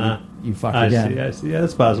joke, and then you fucked I again. see, I see. Yeah,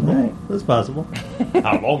 that's possible. Right. That's possible.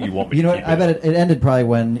 How long you want me You know to what? keep I bet it ended probably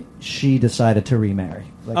when she decided to remarry.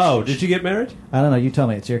 Like, Oh, did you get married? I don't know. You tell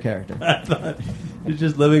me. It's your character. I thought you're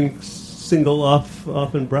just living single off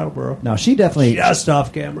in Brattleboro. No, she definitely. Just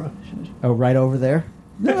off camera. Oh, right over there.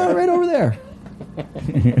 No, right over there.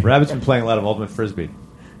 Rabbit's been playing a lot of Ultimate Frisbee.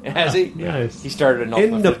 Has he? Nice. He started an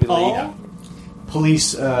In Ultimate Frisbee Nepal? League.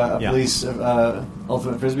 Police, Yeah. police,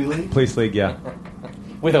 Ultimate Frisbee League. Police League, yeah.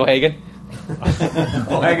 With O'Hagan.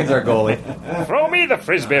 O'Hagan's our goalie Throw me the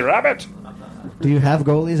Frisbee, Rabbit! Do you have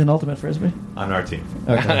goalies in Ultimate Frisbee? on our team.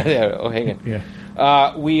 Okay. Yeah, O'Hagan.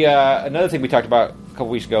 Yeah. We another thing we talked about a couple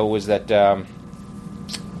weeks ago was that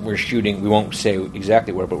we're shooting. We won't say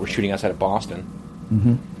exactly where, but we're shooting outside of Boston.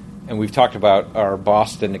 Mm-hmm. And we've talked about our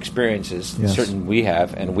Boston experiences. Yes. Certain we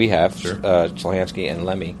have, and we have. Sure. Chalansky and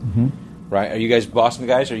Lemmy. Mm-hmm. Right? Are you guys Boston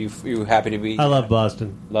guys? Are you happy to be? I love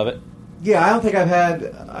Boston. Love it. Yeah, I don't think I've had.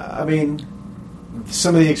 I mean,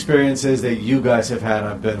 some of the experiences that you guys have had,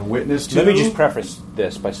 I've been witness to. Let me just preface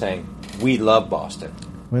this by saying we love Boston.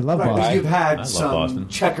 We love Right, because Boston. you've had love some Boston.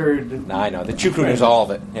 checkered. No, I know the Chew Crew knows all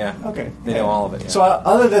of it. Yeah. Okay, They know all of it. Yeah. So,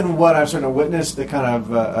 other than what I've sort of witnessed, the kind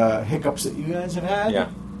of hiccups that you guys have had, Yeah.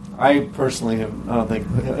 I personally have. I don't think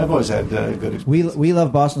I've always had good experiences. We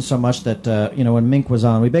love Boston so much that when Mink was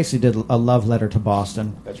on, we basically did a love letter to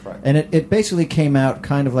Boston. That's right. And it basically came out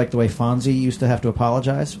kind of like the way Fonzie used to have to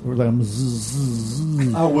apologize. We're like,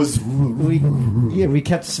 I was. we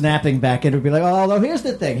kept snapping back and we'd be like, oh, no, here's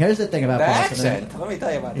the thing about The Boston. accent. Let me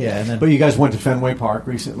tell you about Yeah, that. and then But you guys went to Fenway Park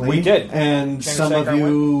recently. We did. And Can I some say of that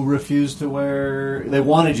you refused to wear. They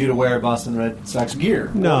wanted you to wear Boston Red Sox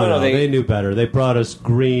gear. No, they- they knew better. They brought us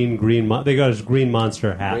they got us green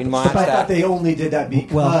monster hats. Green But I Monster. thought they only did that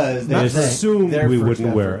because Well, They not that's they. assumed their we first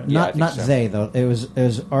wouldn't wear effort. it. Yeah, I not think not so. they though. It was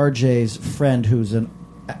RJ's friend who's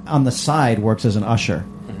on the side works as an usher.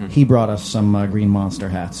 Mm-hmm. He brought us some Green Monster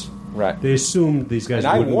hats. Right. They assumed these guys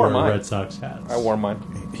And I wouldn't wore wear mine. Red Sox hats. I wore mine.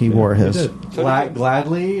 He wore his. did. So did you.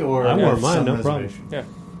 Gladly or I wore with mine, some no problem. reservation? Yeah.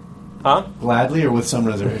 Huh? Gladly or with some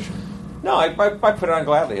reservation. No, I put it on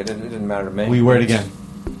gladly. It didn't matter to me. We wear it again.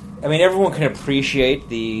 I mean, everyone can appreciate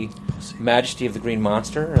the majesty of the Green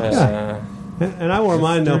Monster. And I wore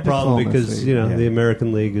mine no their problem diplomacy, because yeah. the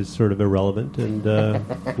American League is sort of irrelevant, and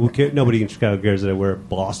nobody in Chicago cares that I wear a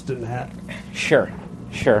Boston hat. Sure.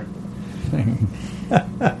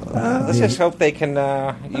 Let's just hope they can.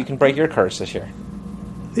 You can break your curse this year.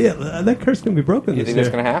 Yeah, that curse can be broken You this think year.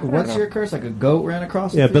 that's going to happen? or What's no? your curse? Like a goat ran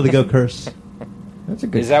across? Yeah, the Billy field? Goat curse. That's a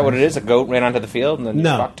good. Is that what curse. it is? A goat ran onto the field and then you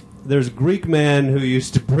No, fucked? there's a Greek man who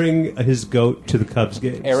used to bring his goat to the Cubs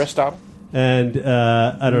games. Aristotle? And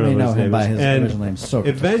I don't You may know know what his him name by is. his And original name,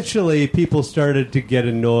 Socrates. eventually, people started to get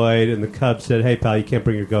annoyed, and the Cubs said, "Hey, pal, you can't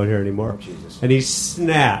bring your goat here anymore." Jesus. And he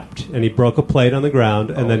snapped, and he broke a plate on the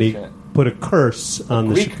ground, and then Holy he shit. put a curse on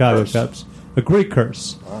the Greek Chicago curse. Cubs, a Greek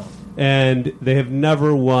curse. Wow. And they have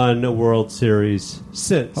never won a World Series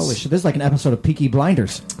since. Holy shit! This is like an episode of Peaky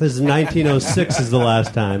Blinders. This is 1906 is the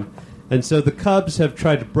last time. And so the Cubs have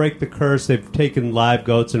tried to break the curse. They've taken live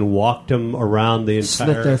goats and walked them around the entire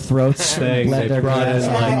Slit their throats, thing. bled They've their brought in guts.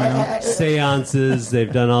 like seances.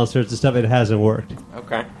 They've done all sorts of stuff. It hasn't worked.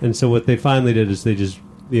 Okay. And so what they finally did is they just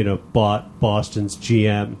bought Boston's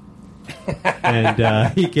GM,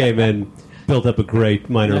 and he came in, built up a great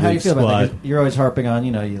minor How do you league feel about squad. that? 'Cause you're always harping on,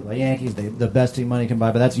 you the Yankees, the best team money can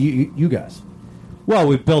buy, but that's you guys. Well,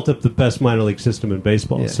 we built up the best minor league system in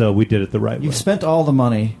baseball, so we did it the right way. You've spent all the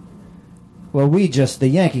money. Well, the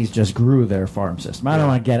Yankees just grew their farm system. I don't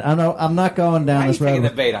want to get it. I'm not going down this road. How are you taking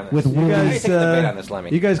the bait on this? With How are you Woolies. taking the bait on this, Lemmy?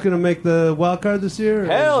 You guys going to make the wild card this year?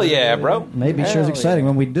 Hell yeah, bro. Maybe sure is exciting.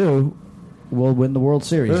 When we do, we'll win the World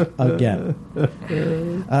Series again.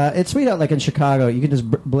 It's sweet out like in Chicago. You can just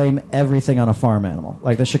blame everything on a farm animal.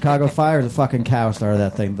 Like the Chicago Fire, the fucking cow started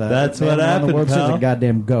that thing. That's what happened, The World Series, pal. a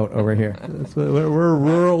goddamn goat over here. That's what, we're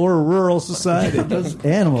a rural society. Those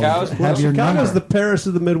animals Cows? have your Chicago's number. the Paris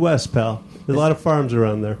of the Midwest, pal. There's a lot of farms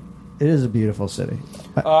around there. It is a beautiful city.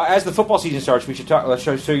 As the football season starts, we should talk.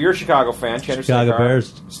 So you're a Chicago fan. Chicago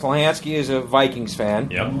Bears. Slahansky is a Vikings fan.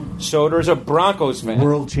 Yep. Soder is a Broncos fan.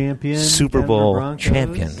 World champion, Super Denver Bowl Broncos.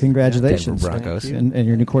 champion. Congratulations, Denver Broncos. and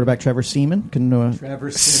your new quarterback Trevor Seaman. Trevor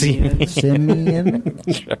Simeon. Simeon.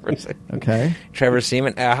 Okay. Trevor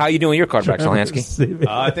Seaman. How you doing with your quarterback, Slahansky?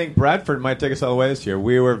 I think Bradford might take us all the way this year.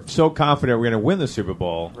 We were so confident we were going to win the Super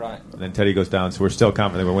Bowl. Right. And then Teddy goes down, so we're still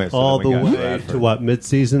confident we're going to win. So All then the we got way Bradford. to what,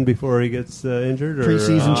 mid-season before he gets injured? Or,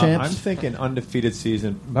 Preseason champs? I'm thinking undefeated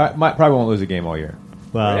season. Probably won't lose a game all year.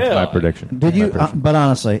 Wow. Really? My prediction. Did you? My prediction. But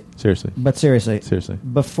honestly, Seriously. seriously,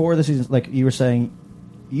 before the season, like you were saying,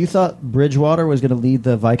 you thought Bridgewater was going to lead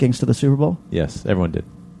the Vikings to the Super Bowl? Yes, everyone did.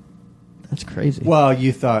 That's crazy. Well,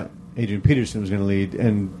 you thought Adrian Peterson was going to lead,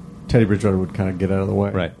 and Teddy Bridgewater would kind of get out of the way.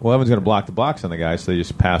 Right. Well, everyone's going to block the box on the guys, so they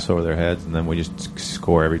just pass over their heads, and then we just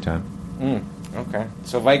score every time. Okay.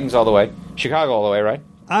 So Vikings all the way. Chicago all the way, right?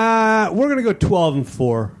 We're going to go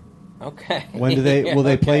 12-4. Okay. When do they? Will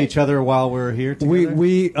they play each other while we're here together?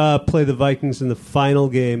 We play the Vikings in the final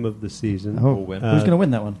game of the season. Oh, We'll win. who's going to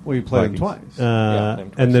win that one? Well, you play them Vikings. twice.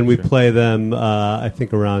 And then we play them, I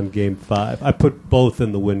think, around Game 5. I put both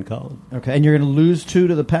in the win column. Okay, and you're going to lose 2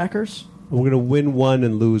 to the Packers? We're going to win 1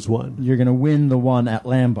 and lose 1. You're going to win the one at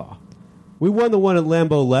Lambeau. We won the one at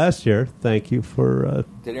Lambeau last year. Thank you for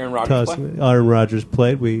Did Aaron Rodgers play? tossing it. Aaron Rodgers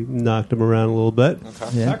played. We knocked him around a little bit.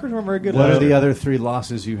 Okay. Yeah. Packers weren't very good What last are the year. other 3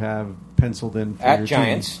 losses you have penciled in for At your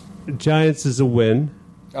Giants. Giants is a win.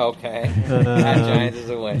 Okay. At Giants is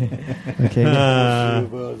a win. Okay.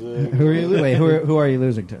 who are you? Wait, who are you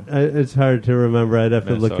losing to? It's hard to remember. I'd have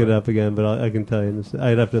to look Minnesota. it up again, but I can tell you.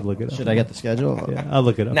 I'd have to look it up. Should I get the schedule? Yeah, I'll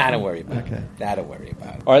look it up. Nah, don't worry about Okay. it. Nah, don't worry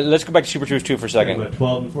about it. All right, let's go back to Super Troopers 2 for a second.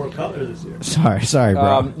 12-4 color this year. Sorry,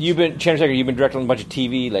 bro. You've been, Chandler Sager, you've been directing a bunch of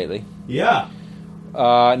TV lately. Yeah.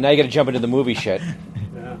 Now you got to jump into the movie shit.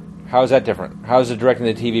 Yeah. How is that different? How is it directing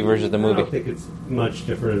the TV versus the I don't movie? think it's much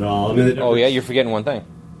different at all. I mean, the Oh, yeah, difference- you're forgetting one thing.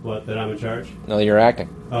 What, that I'm in charge? No, you're acting.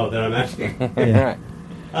 Oh, that I'm acting. Yeah.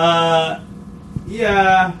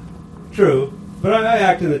 Yeah, true. But I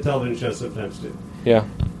act in the television show sometimes, too. Yeah.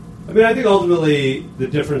 I mean, I think ultimately the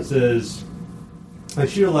difference is I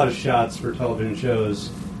shoot a lot of shots for television shows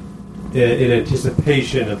in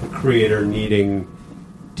anticipation of the creator needing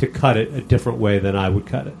to cut it a different way than I would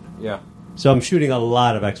cut it. Yeah. So I'm shooting a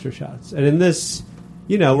lot of extra shots. And in this,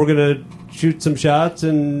 we're going to shoot some shots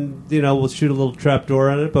and, we'll shoot a little trapdoor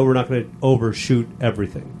on it, but we're not going to overshoot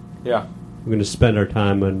everything. Yeah. We're going to spend our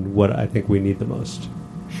time on what I think we need the most.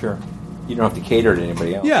 Sure. You don't have to cater to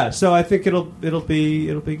anybody else. Yeah, so I think it'll be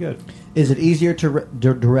good. Is it easier to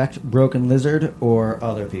direct Broken Lizard or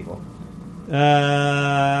other people?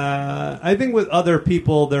 I think with other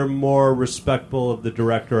people, they're more respectful of the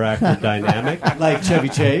director-actor dynamic. Like Chevy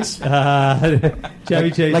Chase.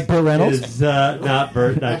 Chevy Chase, like Burt Reynolds? is not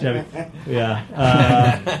Burt, not Chevy.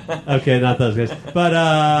 Yeah. Okay, not those guys.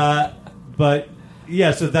 But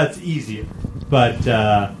yeah, so that's easier. But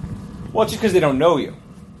Well, it's just because they don't know you.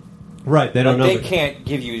 right, they don't know. They can't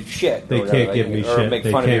give you shit. They or whatever. can't give me or shit. make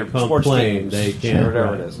They fun of your can't sports complain. teams. They can't. Or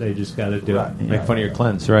whatever Right. it is. They just got to do Right. it. Make fun of your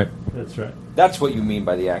cleanse, right? That's right. That's what you mean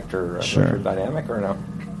by the actor Sure. dynamic, or no?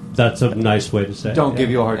 That's a nice way to say it. Don't yeah. give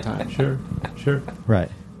you a hard time. Sure. Right.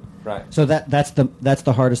 Right. So that's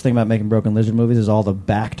the hardest thing about making Broken Lizard movies is all the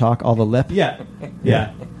back talk, all the lip. Yeah.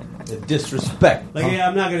 The disrespect. Like,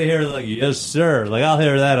 I'm not going to hear, like, yes, sir. Like, I'll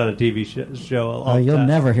hear that on a TV show all the You'll time.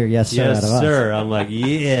 never hear yes sir Yes, out of us. sir. I'm like,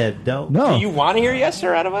 yeah, don't. No. Do you want to hear yes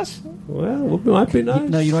sir out of us? Well, it might be nice.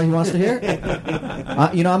 No, you know what he wants to hear?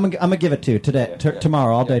 I'm gonna give it to you today,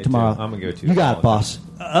 tomorrow, all day tomorrow. I'm gonna give it to you. You got it, boss.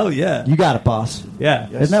 Oh, yeah. You got it, boss. Yeah.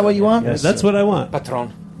 Isn't that what you want? Yeah, that's what I want.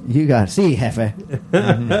 Patron. You got it. See, jefe.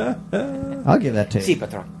 I'll give that to you. Si,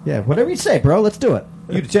 patron. Yeah, whatever you say, bro. Let's do it.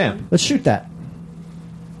 You the champ. Let's shoot that.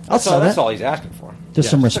 I'll That's all, sell that's that. all he's asking for. Just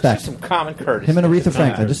some respect. Just some common courtesy. Him and Aretha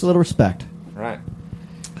Franklin. Just a little respect. Right.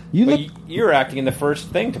 You But look. you're acting in the first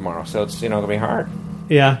thing tomorrow, so it's going to be hard.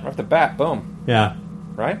 Yeah. Right off the bat, boom. Yeah.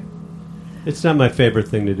 Right? It's not my favorite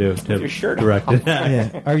thing to do. To your shirt direct it.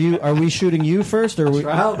 Yeah. Are we shooting you first, or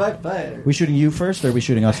Trial by fire. we shooting you first, or are we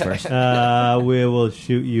shooting us first? We will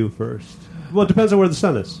shoot you first. Well, it depends on where the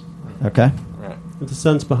sun is. Okay. Right. If the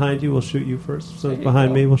sun's behind you, we'll shoot you first. If the sun's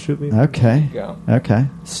behind me, we'll shoot me. Okay. Go. Okay.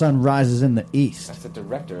 Sun rises in the east. That's the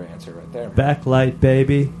director answer right there. Backlight,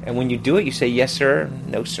 baby. And when you do it, you say yes, sir,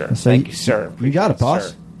 no, sir. So Thank you, sir. You got it, Appreciate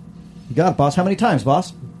boss. You got it, boss. How many times,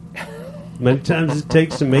 boss? Many times it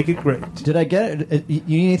takes to make it great. Did I get it? You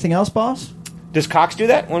need anything else, boss? Does Cox do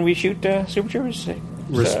that when we shoot Super Troopers?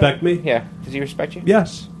 Respect me? Yeah. Does he respect you?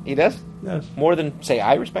 Yes. He does? Yes. More than, say,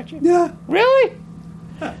 I respect you? Yeah. Really?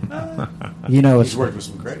 You know, it's He's worked with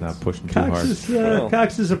some greats. Not pushing too Cox hard. is,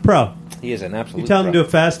 Cox is a pro. He is an absolute You tell him to pro. do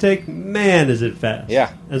a fast take, man, is it fast.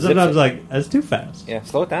 Yeah. And Zips sometimes it. like, that's too fast. Yeah,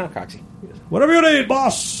 slow it down, Coxie. Whatever you need,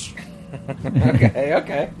 boss.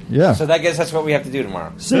 Okay. Yeah. So that guess that's what we have to do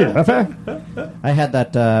tomorrow. See, okay. I had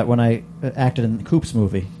that when I acted in Coop's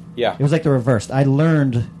movie. Yeah. It was like the reverse. I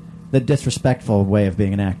learned the disrespectful way of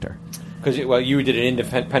being an actor. Because, you did an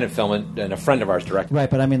independent film and a friend of ours directed. Right,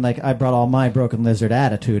 but I mean, like, I brought all my Broken Lizard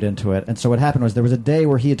attitude into it. And so what happened was there was a day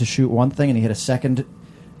where he had to shoot one thing, and he had a second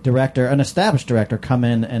director, an established director, come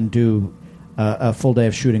in and do a full day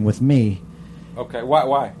of shooting with me. Okay. Why?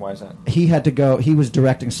 Why is that? He had to go, he was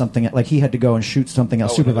directing something, like, he had to go and shoot something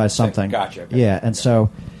else, supervise another thing. something. Gotcha. Okay. Yeah, and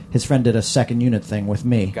so his friend did a second unit thing with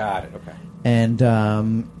me. Got it. Okay.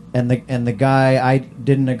 And the guy, I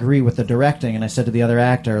didn't agree with the directing, and I said to the other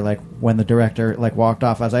actor, like, when the director like walked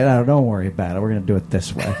off, I was like, "Oh, don't worry about it. We're going to do it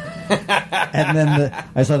this way." And then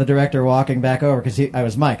I saw the director walking back over because I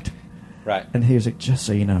was mic'd, Right. and he was like, "Just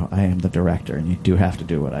so you know, I am the director, and you do have to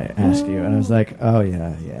do what I ask you." And I was like, "Oh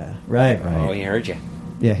yeah, right." Oh, he heard you.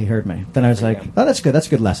 Yeah, he heard me. Then I was like, "Oh, that's good. That's a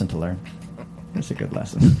good lesson to learn. That's a good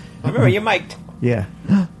lesson." Remember, you mic'd. Yeah.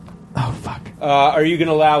 Oh fuck. Are you going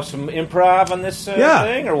to allow some improv on this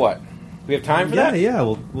thing, or what? We have time for that? Yeah.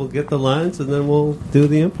 We'll get the lines and then we'll do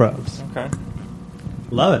the improvs. Okay.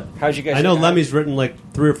 Love it. How's you guys? I know think- Lemmy's written like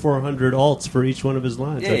 300 or 400 alts for each one of his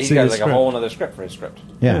lines. Yeah, I've he's seen got his like a script. whole other script for his script.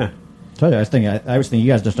 Yeah. Told you, I was thinking you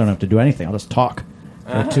guys just don't have to do anything. I'll just talk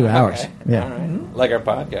for 2 hours. Okay. Yeah. All right. Like our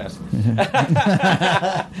podcast.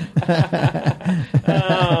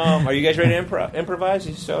 Are you guys ready to improvise?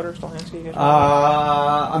 Is Soder, Stolhansky? You guys ready?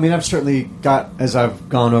 I mean, I've certainly got, as I've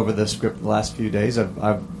gone over the script the last few days,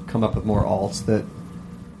 I've come up with more alts that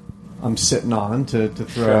I'm sitting on to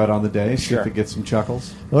throw out on the day, see if it gets some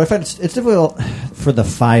chuckles. Well, I find it's difficult for the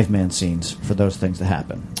 5-man scenes for those things to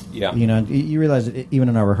happen. Yeah. You know, you realize that even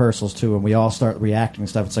in our rehearsals, too, when we all start reacting and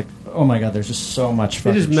stuff, it's like, oh my God, there's just so much It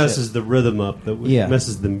fucking just messes shit. the rhythm up.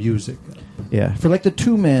 Messes the music up. Yeah. For like the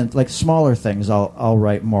 2-man, like smaller things, I'll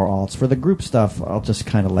write more alts. For the group stuff, I'll just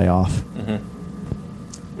kind of lay off.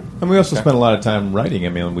 And we also spend a lot of time writing. I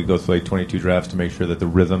mean, we go through like 22 drafts to make sure that the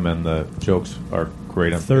rhythm and the jokes are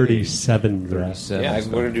great on 37 drafts. 37. Yeah,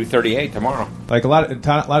 we're going to do 38 tomorrow. Like a lot.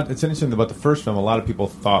 It's interesting about the first film. A lot of people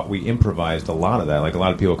thought we improvised a lot of that. Like a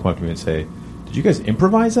lot of people come up to me and say, "Did you guys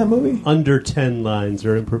improvise that movie?" Under 10 lines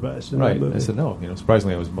are improvised in Right. that movie. I said no.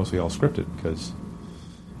 Surprisingly, it was mostly all scripted because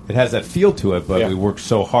it has that feel to it. But we worked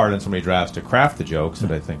so hard on so many drafts to craft the jokes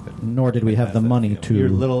that I think that. Nor did we have the money to Your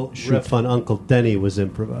little shoot. riff on Uncle Denny was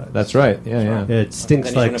improvised. That's right. Yeah. It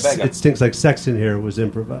stinks Denny's like Winnebago. Sex in Here was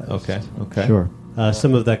improvised. Okay. Sure.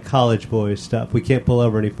 Some of that college boy stuff. We can't pull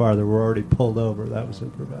over any farther. We're already pulled over. That was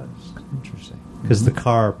improvised. Interesting. Because the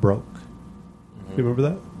car broke. You remember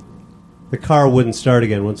that? The car wouldn't start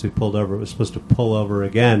again once we pulled over. It was supposed to pull over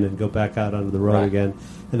again and go back out onto the road again.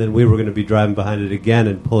 And then we were going to be driving behind it again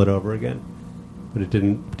and pull it over again. But it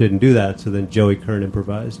didn't do that. So then Joey Kern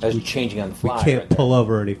improvised. That's changing on the We fly. can't right there. pull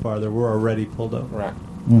over any farther. We're already pulled over. Right.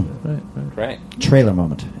 Right. Trailer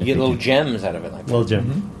moment. You get little gems out of it like that. Well,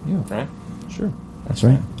 Jim. Right? Sure. That's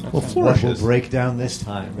right. Well, what will flourishes. break down this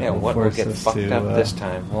time? Yeah, It'll what will force get us fucked to, up this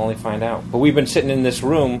time? We'll only find out. But we've been sitting in this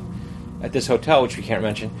room at this hotel, which we can't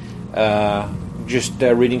mention, just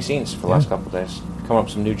reading scenes for the last couple of days. Coming up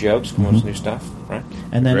with some new jokes, coming up with some new stuff, right?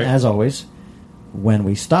 And then, Great. as always, when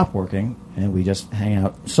we stop working and we just hang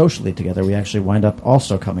out socially together, we actually wind up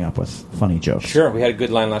also coming up with funny jokes. Sure, we had a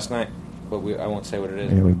good line last night, but I won't say what it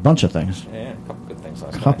is. Yeah, a bunch of things. Yeah, a couple good things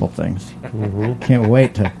last Couple things. Can't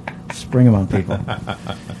wait to spring them on people. night.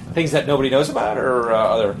 Things that nobody knows about, or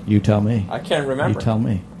other? You tell me. I can't remember. You tell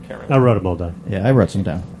me. I can't I remember. wrote them all down. Yeah, I wrote some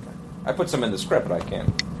down. I put some in the script, but I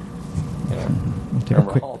can't.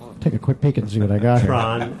 Take a quick peek and see what I got here.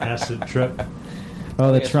 Tron, acid trip.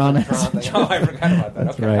 Oh, the Yes, Tron. thing. Oh, I forgot about that.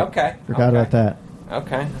 That's okay. right. Okay. Forgot about that.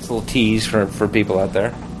 Okay, that's a little tease for people out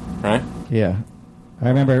there, right? Yeah. I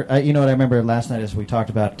remember, you know what I remember last night is we talked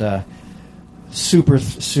about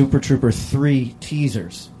Super Trooper 3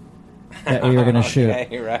 teasers that we were going to shoot.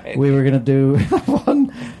 Okay, right. We were going to do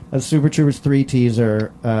a Super Troopers 3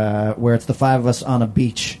 teaser where it's the 5 of us on a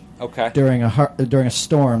beach during a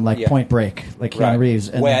storm, like Point Break, like Keanu Reeves.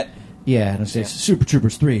 And wet. Yeah, and it says Super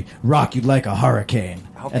Troopers 3, rock you like a hurricane.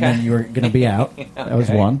 Okay. And then you were going to be out. That was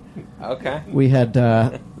one. Okay. We had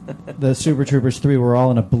the Super Troopers 3 were all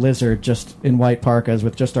in a blizzard, just in white parkas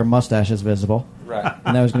with just our mustaches visible. Right.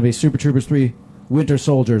 And that was going to be Super Troopers 3, Winter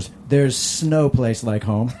Soldiers, there's no place like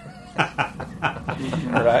home.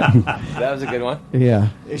 Right. That was a good one. Yeah.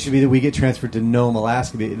 It should be that we get transferred to Nome,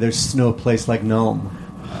 Alaska. There's no place like Nome.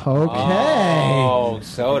 Okay. Oh,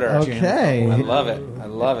 Soder. Okay. I love it. I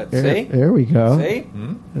love it. There, See? there we go. See?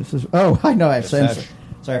 This is. Oh, I know. Sorry,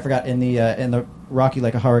 I forgot. In the Rocky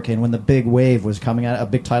Like a Hurricane, when the big wave was coming at, a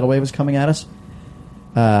big tidal wave was coming at us.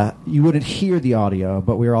 You wouldn't hear the audio,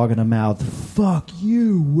 but we were all going to mouth, "Fuck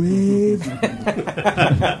you, wave."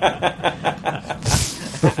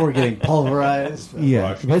 Before getting pulverized.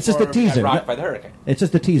 Yeah, but it's just a teaser. Rocked by the hurricane. It's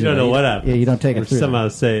just a teaser. You don't know what happened. Yeah, you don't take it through. Somehow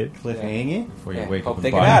say it. Cliffhanging? Before you Yeah. wake Hope up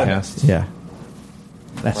they with get out of it. podcasts. Yeah.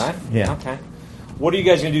 That's Right? yeah. Okay. What are you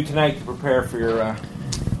guys going to do tonight to prepare for your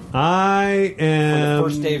I for am the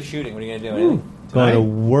first day of shooting? What are you going to do? Anything? going to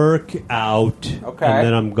work out, Okay. and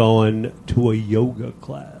then I'm going to a yoga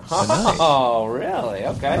class. Oh, really?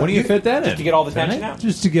 Okay. When do you fit that in? Just to get all the tension out?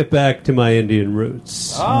 Just to get back to my Indian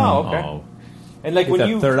roots. Oh, okay. Oh. And like Get when that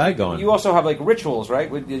you third eye going. you also have like rituals, right?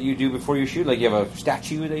 What you do before you shoot? Like you have a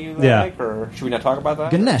statue that you Yeah. like, or should we not talk about that?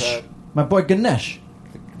 Ganesh, Or is my boy Ganesh.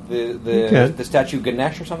 that Okay. the statue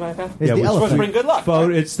Ganesh or something like that. It's the we're Supposed to elephant. bring good luck. right?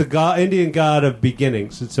 It's the Indian god of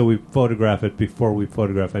beginnings, and so we photograph it before we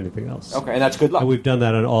photograph anything else. Okay, and that's good luck. And we've done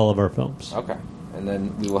that on all of our films. Okay, and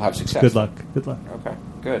then we will have success. Good luck. Good luck. Okay,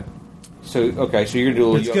 good. So you're gonna do a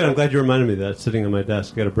little It's yoga. good. I'm glad you reminded me of that. It's sitting on my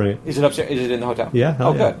desk. Got to bring it. Is it upstairs? Is it in the hotel? Yeah, hell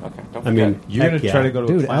Oh, yeah. good. Okay. Don't I mean, forget. You're going heck to yeah. try to go to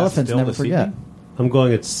a Dude, class elephants still never this forget. evening? I'm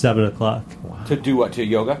going at 7 o'clock. To do what? To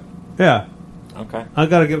yoga? Yeah, Okay. I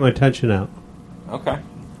got to get my tension out. Okay.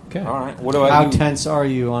 Okay. All right. What do I How do? tense are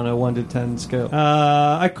you on a 1 to 10 scale?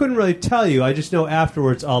 I couldn't really tell you. I just know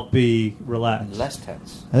afterwards I'll be relaxed. Less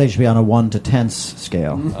tense. I think it should be on a 1 to tense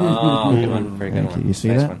scale. Oh, good one. Very good one. You see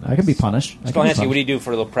Nice that? one. I can be punished. I So, can be Nancy, what do punished. you do for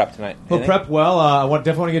a little prep tonight? Well, Anything? prep well. I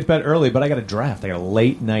definitely want to get to bed early, but I got a draft. I got a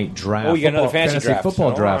late night draft. Oh, you got another Football- fantasy draft. football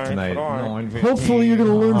So, draft all right, tonight. all right. No, I'm- Hopefully, you're going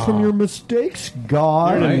to learn from your mistakes,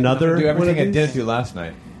 guy. You're Right? Another I'm gonna do everything one I of didn't these? do last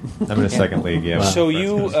night. I'm in a second league. Yeah. So my friends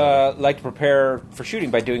you gonna say. like to prepare for shooting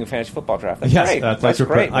by doing a fantasy football draft? That's Yes, great. that's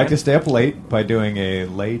great. I like to man. stay up late by doing a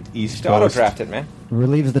late East Just auto Coast. draft it, man.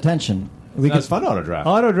 Relieves the tension. We It's could fun auto draft.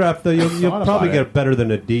 Auto draft, though, you'll thought probably about it. get better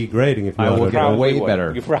than a D grading if you I will auto get draft. a way would.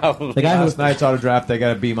 better. You probably. The guy who- Last night's auto draft, I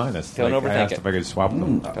got a B minus. Don't I overthink asked it. if I could swap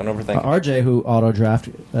them. Don't overthink it. RJ, who auto draft,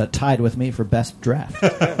 tied with me for best draft.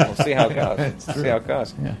 We'll see how it goes. See how it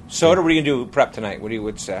goes. Yeah. Soda, what are you gonna do prep tonight? What do you?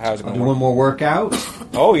 How's it I'll going do to one work? more workout.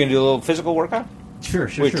 Oh, you're gonna do a little physical workout? Sure.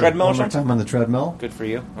 Wait, treadmill or One more something? time on the treadmill. Good for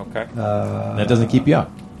you. Okay. That doesn't keep you up.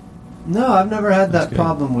 No, I've never had that good.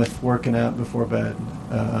 problem with working out before bed,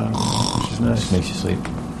 which is nice. Makes you sleep.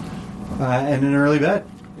 And an early bed.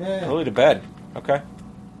 Yeah. Early to bed. Okay.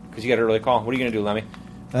 Because you got an early call. What are you gonna do, Lemmy?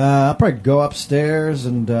 I'll probably go upstairs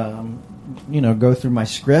and go through my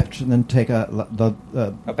script and then take a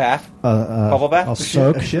bath? Bubble bath? I'll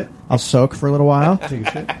soak. A shit. I'll soak for a little while. Take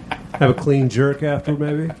a shit. Have a clean jerk after,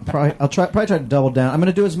 maybe? I'll probably try to double down. I'm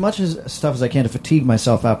going to do as much stuff as I can to fatigue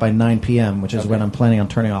myself out by 9 p.m., which is when I'm planning on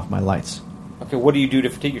turning off my lights. Okay. What do you do to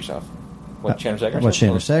fatigue yourself? What Chandler Sekar What said?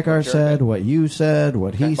 Chandler Sekar said, what you said,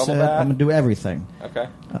 what he Bubble said. bath. I'm going to do everything. Okay.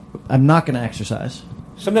 I'm not going to exercise.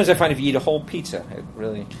 Sometimes I find if you eat a whole pizza, it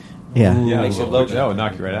really. Yeah. Yeah, Makes it that loaded. would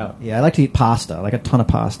knock you right out. Yeah, I like to eat pasta, like a ton of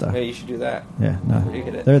pasta. Hey, you should do that. Yeah, no. Where do you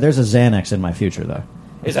get it? There's a Xanax in my future, though.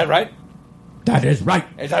 Is that right? That is right.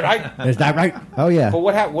 Is that right? Is that right? Oh, yeah. But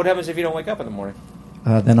what happens if you don't wake up in the morning?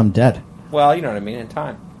 Then I'm dead. Well, you know what I mean. In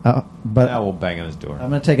time. But Now we'll bang on his door. I'm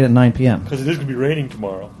going to take it at 9 p.m. Because it is going to be raining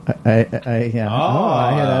tomorrow. Yeah. I hear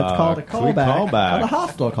that. It's called a quick callback. callback. Called a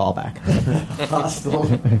hostile callback. Hostel.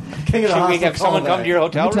 King of the Should we hostel have someone come to your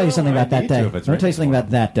hotel Let me tell you room? something about that need to day. if Let it's me tell you raining something about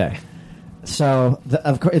that day. So,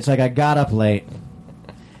 of course, it's like I got up late,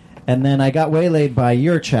 and then I got waylaid by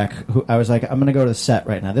Urchek, who I was like, I'm going to go to the set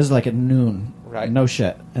right now. This is like at noon. Right. No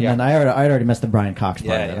shit. And Yeah. then I'd already missed the Brian Cox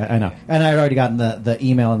part. Yeah, of it. yeah. I know. And I had already gotten the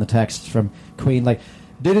email and the text from Queen, like,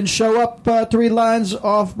 didn't show up 3 lines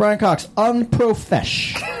off Brian Cox.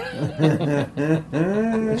 Unprofesh.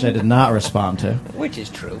 Which I did not respond to. Which is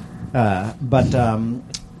true. But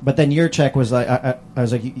then Urchek was like, I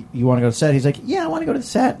was like, you want to go to the set? He's like, yeah, I want to go to the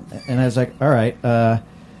set. And I was like, all right,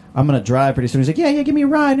 I'm going to drive pretty soon. He's like, yeah, give me a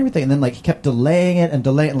ride and everything. And then, like, he kept delaying it and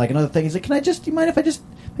delaying it. And, like, another thing, he's like, do you mind if I just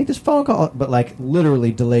make this phone call? But, like,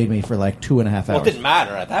 literally delayed me for, like, 2.5 hours. Well, it didn't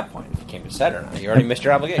matter at that point if you came to set or not. You already missed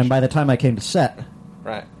your obligation. And by the time I came to set,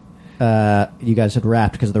 right, you guys had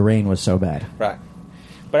wrapped because the rain was so bad. Right.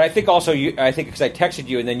 But I think also, because I texted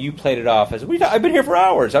you and then you played it off as, I've been here for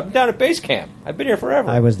hours. I'm down at base camp. I've been here forever.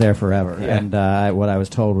 I was there forever. Yeah. And what I was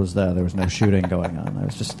told was there was no shooting going on. I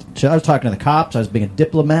was talking to the cops. I was being a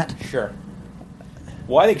diplomat. Sure.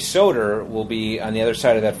 Well, I think Soder will be on the other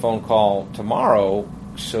side of that phone call tomorrow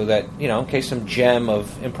so that, in case some gem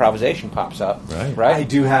of improvisation pops up. Right? I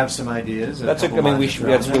do have some ideas. That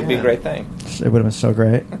would be a great thing. It would have been so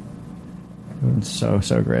great. It would have been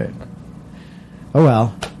so great. Oh,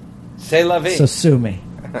 well. C'est la vie. So sue me.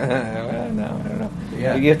 Well, no, I don't know.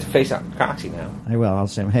 Yeah. You have to face out Coxie now. I will. I'll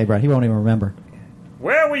say, hey, Brad, he won't even remember.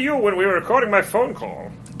 Where were you when we were recording my phone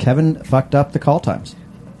call? Kevin fucked up the call times.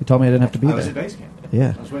 He told me I didn't have to be there. I was at base camp.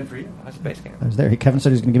 Yeah. I was waiting for you. I was at base camp. I was there. Kevin said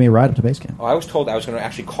he was going to give me a ride up to base camp. Oh, I was told I was going to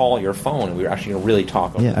actually call your phone and we were actually going to really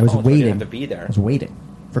talk over the I was phone, waiting. So I didn't have to be there. I was waiting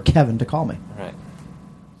for Kevin to call me. Right.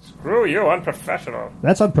 Screw you, unprofessional.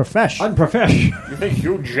 That's unprofessional. You think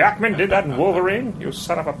Hugh Jackman did that in Wolverine? You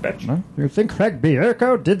son of a bitch. Huh? You think Craig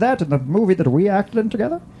Bierko did that in the movie that we acted in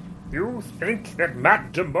together? You think that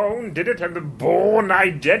Matt Damone did it in The Bourne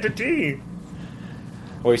Identity?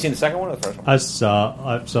 Well, you seen the second one or the first one? I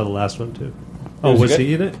saw the last one too. Oh, was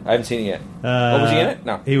he in it? I haven't seen it yet. Was he in it?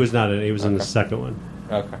 No. He was not in it. He was in the second one.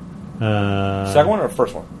 Okay. Second one or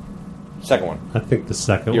first one? Second one. I think the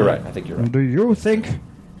second one. You're right. I think you're right. Do you think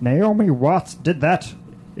Naomi Watts did that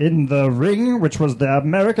in The Ring, which was the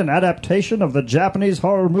American adaptation of the Japanese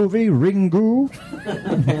horror movie Ringu?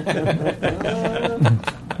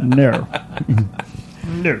 No.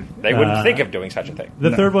 No. They wouldn't think of doing such a thing.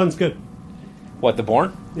 The third one's good. What, The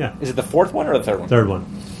Bourne? Yeah. Is it the fourth one or the third one? Third one.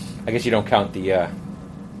 I guess you don't count the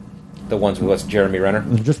ones with Jeremy Renner.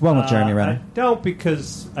 Just one with Jeremy Renner. I don't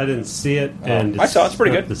because I didn't see it, and I saw it. It's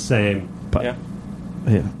pretty not good. The same. But, Yeah.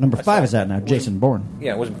 Yeah. Number 5 is that now, Jason Bourne.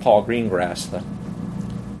 Yeah, it wasn't Paul Greengrass.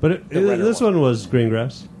 But Renner this one was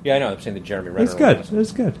Greengrass. Yeah, I know. I'm saying the Jeremy Renner. It's good. one.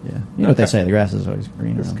 It's good. Yeah. You know what they say, the grass is always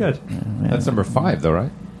green. It's good. Yeah. That's number 5, though,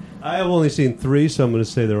 right? I have only seen 3, so I'm going to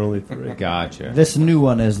say there are only 3. Gotcha. This new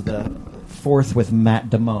one is the 4th with Matt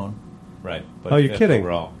Damone. Right. Oh, you're kidding?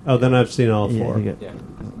 Overall. Oh, then I've seen all 4. Yeah.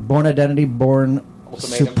 Born Identity, Born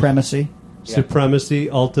Ultimatum. Supremacy. Yeah. Supremacy,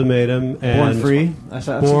 Ultimatum, and Born Free. I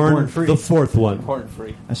saw Born Free. the 4th one. Born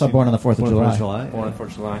Free. I saw Born on the 4th of July. Born on 4th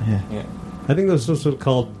of July. Yeah. I think this was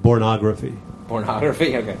called Bornography.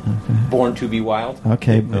 Pornography. Okay. Born to be wild.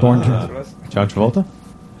 Okay, Born That's what it was. John Travolta?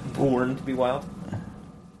 Born to be wild.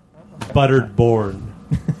 Buttered Born.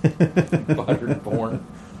 Buttered born.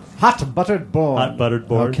 Hot Buttered Born. Hot Buttered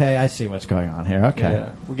Born. Okay, I see what's going on here. Okay.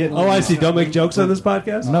 Yeah. We're getting. Oh, I see. Don't make jokes on this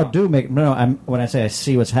podcast? No. When I say I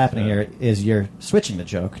see what's happening here, is you're switching the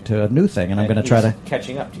joke to a new thing, and I'm going to try to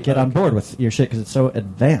catching up to you. get on board with your shit because it's so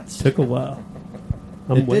advanced. Took a while.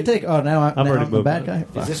 It did take. Oh, now I'm already the moving bad guy.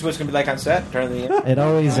 Is this what's going to be like on set? Turn the It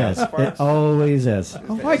always is. It always is.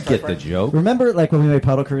 Oh, I get the joke. Remember, like when we made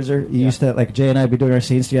Puddle Cruiser, you used to like Jay and I'd be doing our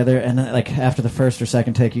scenes together, and then, like after the first or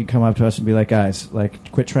second take, you'd come up to us and be like, "Guys,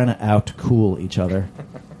 like quit trying to out cool each other.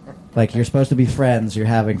 Like you're supposed to be friends. You're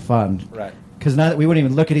having fun, Right. Because now that we wouldn't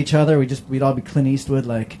even look at each other, we'd all be Clint Eastwood,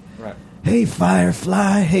 like, Right. "Hey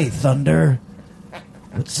Firefly, hey Thunder,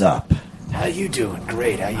 what's up? How you doing?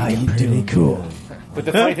 Great. How you pretty cool." But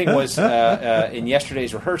the funny thing was, in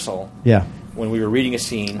yesterday's rehearsal, Yeah. when we were reading a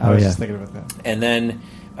scene, Oh, yeah. just thinking about that. and then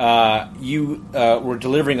you were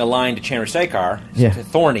delivering a line to Chandrasekhar, Yeah. to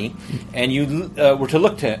Thorny, and you were to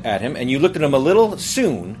look at him, and you looked at him a little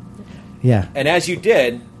soon, Yeah. and as you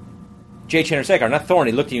did, Jay Chandrasekhar, not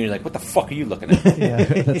Thorny, looked at you and you're like, what the fuck are you looking at? Yeah,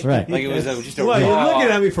 that's right. Like it was just a Well, you're raw- looking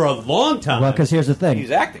at me for a long time. Well, because here's the thing. He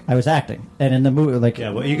was acting. I was acting, and in the movie, like,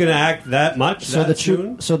 Yeah, well, you going to act that much? So that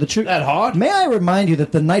soon? the truth. That hard? May I remind you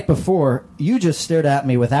that the night before, you just stared at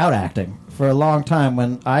me without acting for a long time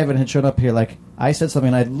when Ivan had shown up here. Like I said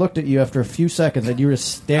something, and I looked at you after a few seconds, and you were just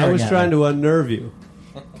staring. I was at trying me. to unnerve you.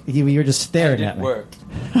 You were just staring It at me. worked.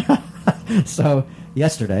 So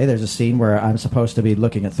yesterday, there's a scene where I'm supposed to be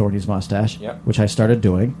looking at Thorny's mustache, Yep. which I started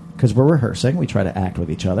doing because we're rehearsing. We try to act with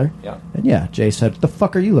each other. Yep. And yeah, Jay said, "What the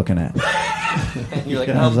fuck are you looking at?" And you're like,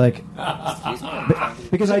 And I was like,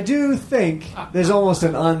 Because I do think there's almost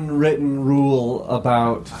an unwritten rule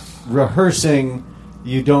about rehearsing.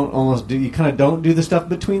 You don't almost do. You kind of don't do the stuff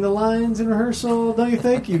between the lines in rehearsal, don't you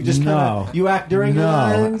think? You just kind No. of you act during the No.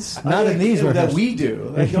 lines. Not I in think these that rehearsals. we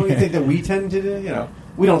do. Like, don't you think that we tend to do? You know,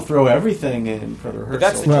 we don't throw everything in for the rehearsal. But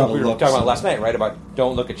that's the Well, joke we were talking about last night, right? About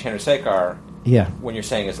don't look at Chandrasekhar Yeah. when you're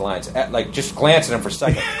saying his lines. Like, just glance at him for a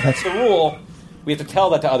second. That's the rule. We have to tell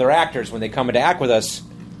that to other actors when they come in to act with us.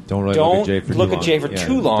 Don't look at Jay for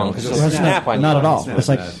too long because he'll snap on you. Not at all. It's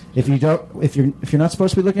like if you're not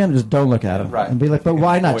supposed to be looking at him, just don't look at him. Right. And be like, but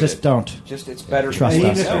why not? Just don't. It's better. Trust And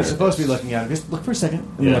us. even if you're supposed to be looking at him, just look for a second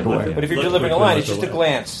and look away. But if you're delivering a line, it's just a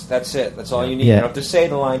glance. That's it. That's all you need. Yeah. You don't have to say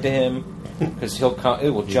the line to him because he'll come. It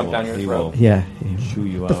will jump down your throat. Yeah. Chew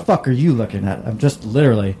you The out. fuck are you looking at? I'm just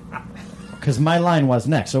literally because my line was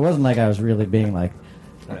next, so it wasn't like I was really being like,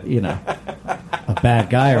 a bad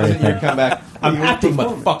guy or anything. Come back. I'm acting,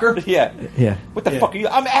 motherfucker. Yeah. Yeah. What the fuck are you?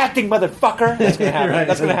 I'm acting, motherfucker. That's gonna happen. Right.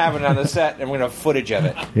 That's gonna happen on the set, and we're gonna have footage of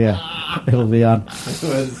it. Yeah. It'll be on.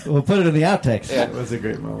 We'll put it in the outtakes. Yeah. It was a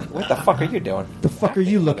great moment. What the fuck are you doing? The fuck are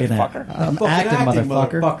you looking at? Fucker. I'm acting,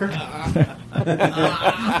 motherfucker.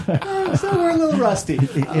 So we're a little rusty.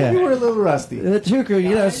 Yeah. We were a little rusty. The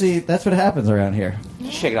Chuku, see, that's what happens around here.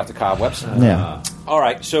 Shake it off the cobwebs. Yeah. All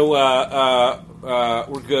right, so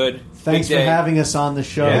we're good. Thanks Big for day. having us on the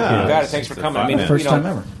show. Yeah. You got it. Thanks for coming. I mean, First time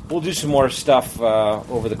ever. We'll do some more stuff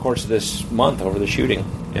over the course of this month over the shooting.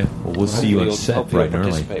 Yeah. Well, we'll see you on Hopefully set you'll bright and early.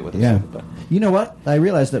 participate with us. Yeah. But- You know what? I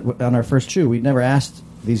realized that on our first chew, we never asked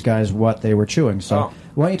these guys what they were chewing. So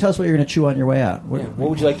why don't you tell us what you're going to chew on your way out? Yeah. What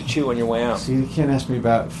would you like to chew on your way out? See, you can't ask me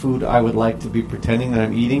about food I would like to be pretending that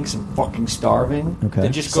I'm eating, 'cause I'm fucking starving. Okay.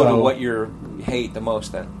 Then just go to what you hate the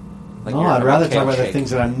most then. Like No, your I'd rather talk cam about the shake. things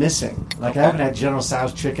that I'm missing. Like, I haven't had General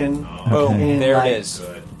Tso's chicken Boom. in There like it is.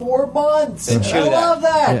 4 months. Then chew I that. love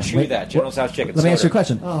that. Yeah. Chew Wait, that. General Tso's chicken. Let me answer your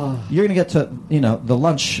soda. question. You're going to get to, the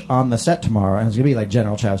lunch on the set tomorrow, and it's going to be like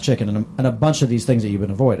General Chow's chicken and a bunch of these things that you've been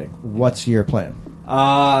avoiding. What's your plan?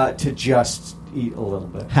 To just eat a little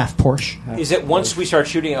bit. Half Porsche? Is it once we start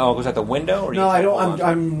shooting, it all goes out the window? Or No, I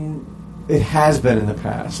don't. It has been in the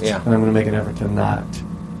past. Yeah. And I'm going to make an effort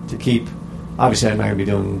to keep. Obviously, I'm not going to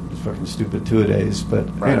be doing fucking stupid 2-a-days, but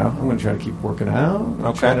Right. I'm going to try to keep working out.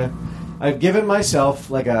 Okay. I've given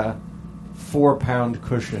myself like a 4-pound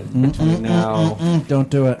cushion between now. Don't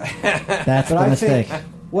do it. That's But the I mistake. think, I'm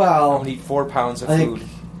well, going to eat 4 pounds of I think food.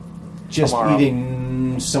 just tomorrow.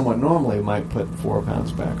 eating somewhat normally might put 4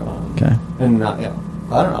 pounds back on. Okay. And not, I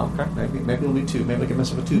don't know. Okay. Maybe it'll be 2. Maybe I give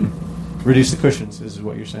myself a 2. Reduce the cushions is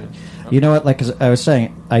what you're saying. You know what? Like, 'cause I was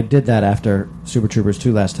saying, I did that after Super Troopers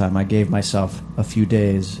 2 last time. I gave myself a few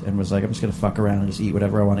days and was like, I'm just going to fuck around and just eat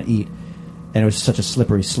whatever I want to eat. And it was such a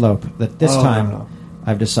slippery slope that this time no.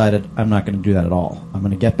 I've decided I'm not going to do that at all. I'm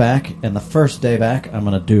going to get back, and the first day back, I'm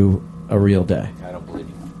going to do a real day. I don't believe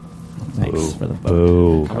you. Thanks for the vote.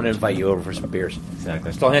 Boo. I'm going to invite you over for some beers.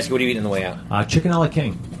 Exactly. Stolhansky, what are you eating on the way out? Chicken a la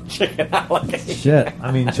king. Chicken a la king. Shit.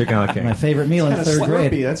 I mean, chicken a la king. My favorite meal in third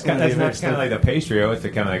grade. That's kind That's of not kind of like the pastry. It's the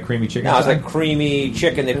kind of like creamy chicken. No, it's side. like creamy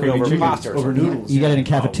chicken they put Creamy over chicken. pasta. or over something. noodles. You get it in What's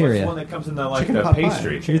the cafeteria. one that comes in the like Chicken the pot pie.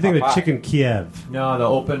 pastry? You're thinking Pot of pie. chicken Kiev. No, the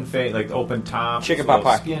open like the open top. Chicken it's a little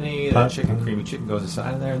pot pie. Skinny. Pot- That chicken creamy chicken goes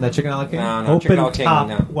inside of there. And that chicken a la king. No, chicken a la Open king, top,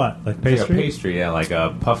 no. what? Like It's like a pastry? pastry, yeah, like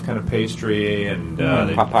a puff kind of pastry, and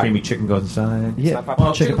the pot pie. creamy chicken goes inside. Yeah, not pot pie.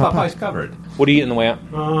 Well, chicken pot pie. pie's covered. What are you eating on the way out?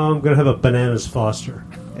 I'm going to have a bananas Foster.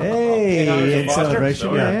 Hey, In honor of in Foster? celebration.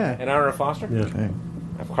 So, Yeah. In honor of Foster? Yeah. Okay.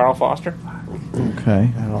 Of Carl Foster? Okay.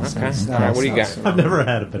 That all Okay. sounds- All right, what do you got? I've never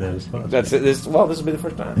had a bananas Foster. That's it. This will be the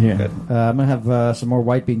first time. Yeah. Good. I'm going to have some more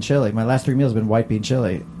white bean chili. My last 3 meals have been white bean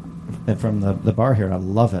chili from the bar here, and I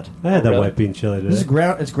love it. I had that Really? white bean chili today. This is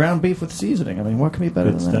it's ground beef with seasoning. I mean, what can be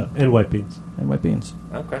better Good than stuff. that? And white beans. And white beans.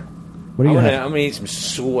 Okay. What do you I'm have? gonna eat some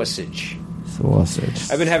sausage.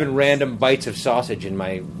 Sausage. I've been having random bites of sausage in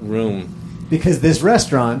my room. Because this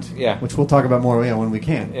restaurant, Yeah. which we'll talk about more when we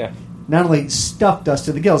can, Yeah. not only stuffed us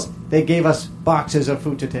to the gills, they gave us boxes of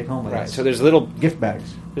food to take home with Right. us. So there's little Gift bags.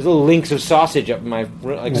 links of sausage up in my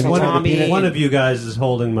room, like One salami. of you guys is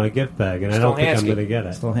holding my gift bag, and I don't think I'm Stolhansky. going to get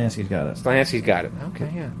it. Stolhansky's got it. Stolhansky's got it. Okay,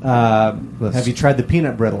 yeah. Have you tried the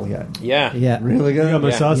peanut brittle yet? Yeah. Yeah. Really good? You got my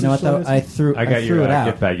Yeah. sausage You know what, though? slice? I threw I got threw your it out.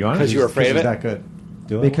 gift bag. You want it? Because you were afraid of Is it? that good?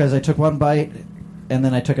 Do it? Because I took one bite, and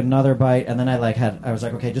then I took another bite, and then I was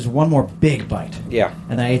like, okay, just one more big bite. Yeah.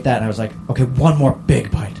 And then I ate that, and I was like, okay, one more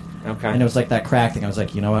big bite. Okay. And it was like that crack thing. I was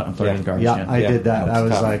like, you know what? I'm throwing it in the garbage Yeah, can. I Yeah. did that. That I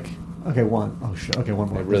was was tough. like, okay, one. Oh, shit. Okay, one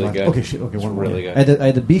more. They're really Like, good. Okay, shit. Okay, It's one more. really good. I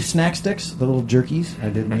had the beef snack sticks, the little jerkies. I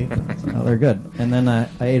didn't eat them. Oh, they're good. And then I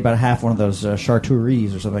ate about half one of those charcuteries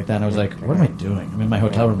or something like that. And I was like, what am I doing? I'm in my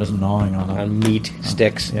hotel room just gnawing on them. On meat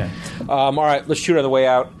sticks. Yeah. All right, let's shoot on the way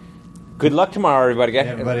out. Good luck tomorrow, everybody. Yeah,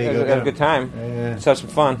 everybody, have go a get 'em. good time. Yeah. Let's have some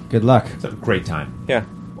fun. Good luck. It's a great time. Yeah.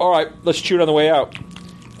 All right, let's shoot on the way out.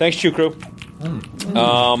 Thanks, Chew Crew.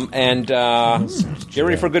 And get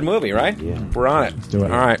ready for a good movie, right? Yeah. We're on it. Let's do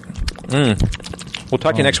it. All right. We'll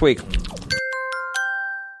talk to you next week.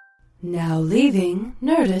 Now leaving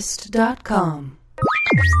Nerdist.com.